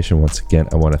conversation. Once again,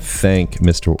 I want to thank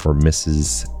Mr. or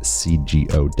Mrs.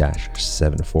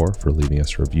 CGO-74 for leaving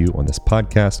us a review on this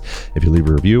podcast. If you leave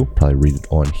a review, probably read it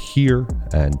on here,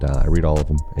 and I read all of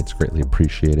them. It's greatly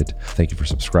appreciated. Thank you for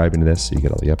subscribing to this so you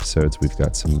get all the episodes. We've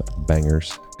got some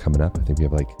bangers coming up. I think we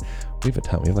have a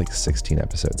ton. We have like 16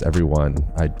 episodes. Every one,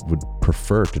 I would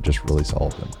prefer to just release all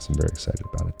of them because I'm very excited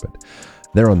about it, but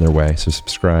they're on their way. So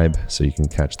subscribe so you can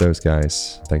catch those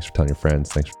guys. Thanks for telling your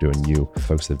friends. Thanks for doing you.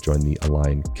 Folks that have joined the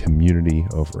Align community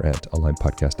over at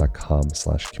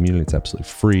alignpodcast.com/community. It's absolutely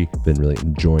free. Been really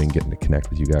enjoying getting to connect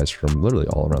with you guys from literally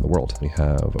all around the world. We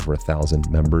have over 1,000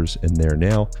 members in there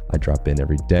now. I drop in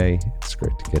every day. It's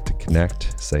great to get to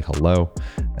connect, say hello,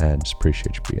 and just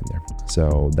appreciate you being there.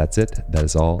 So that's it. That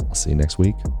is all. I'll see you next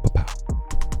week. Bye-bye.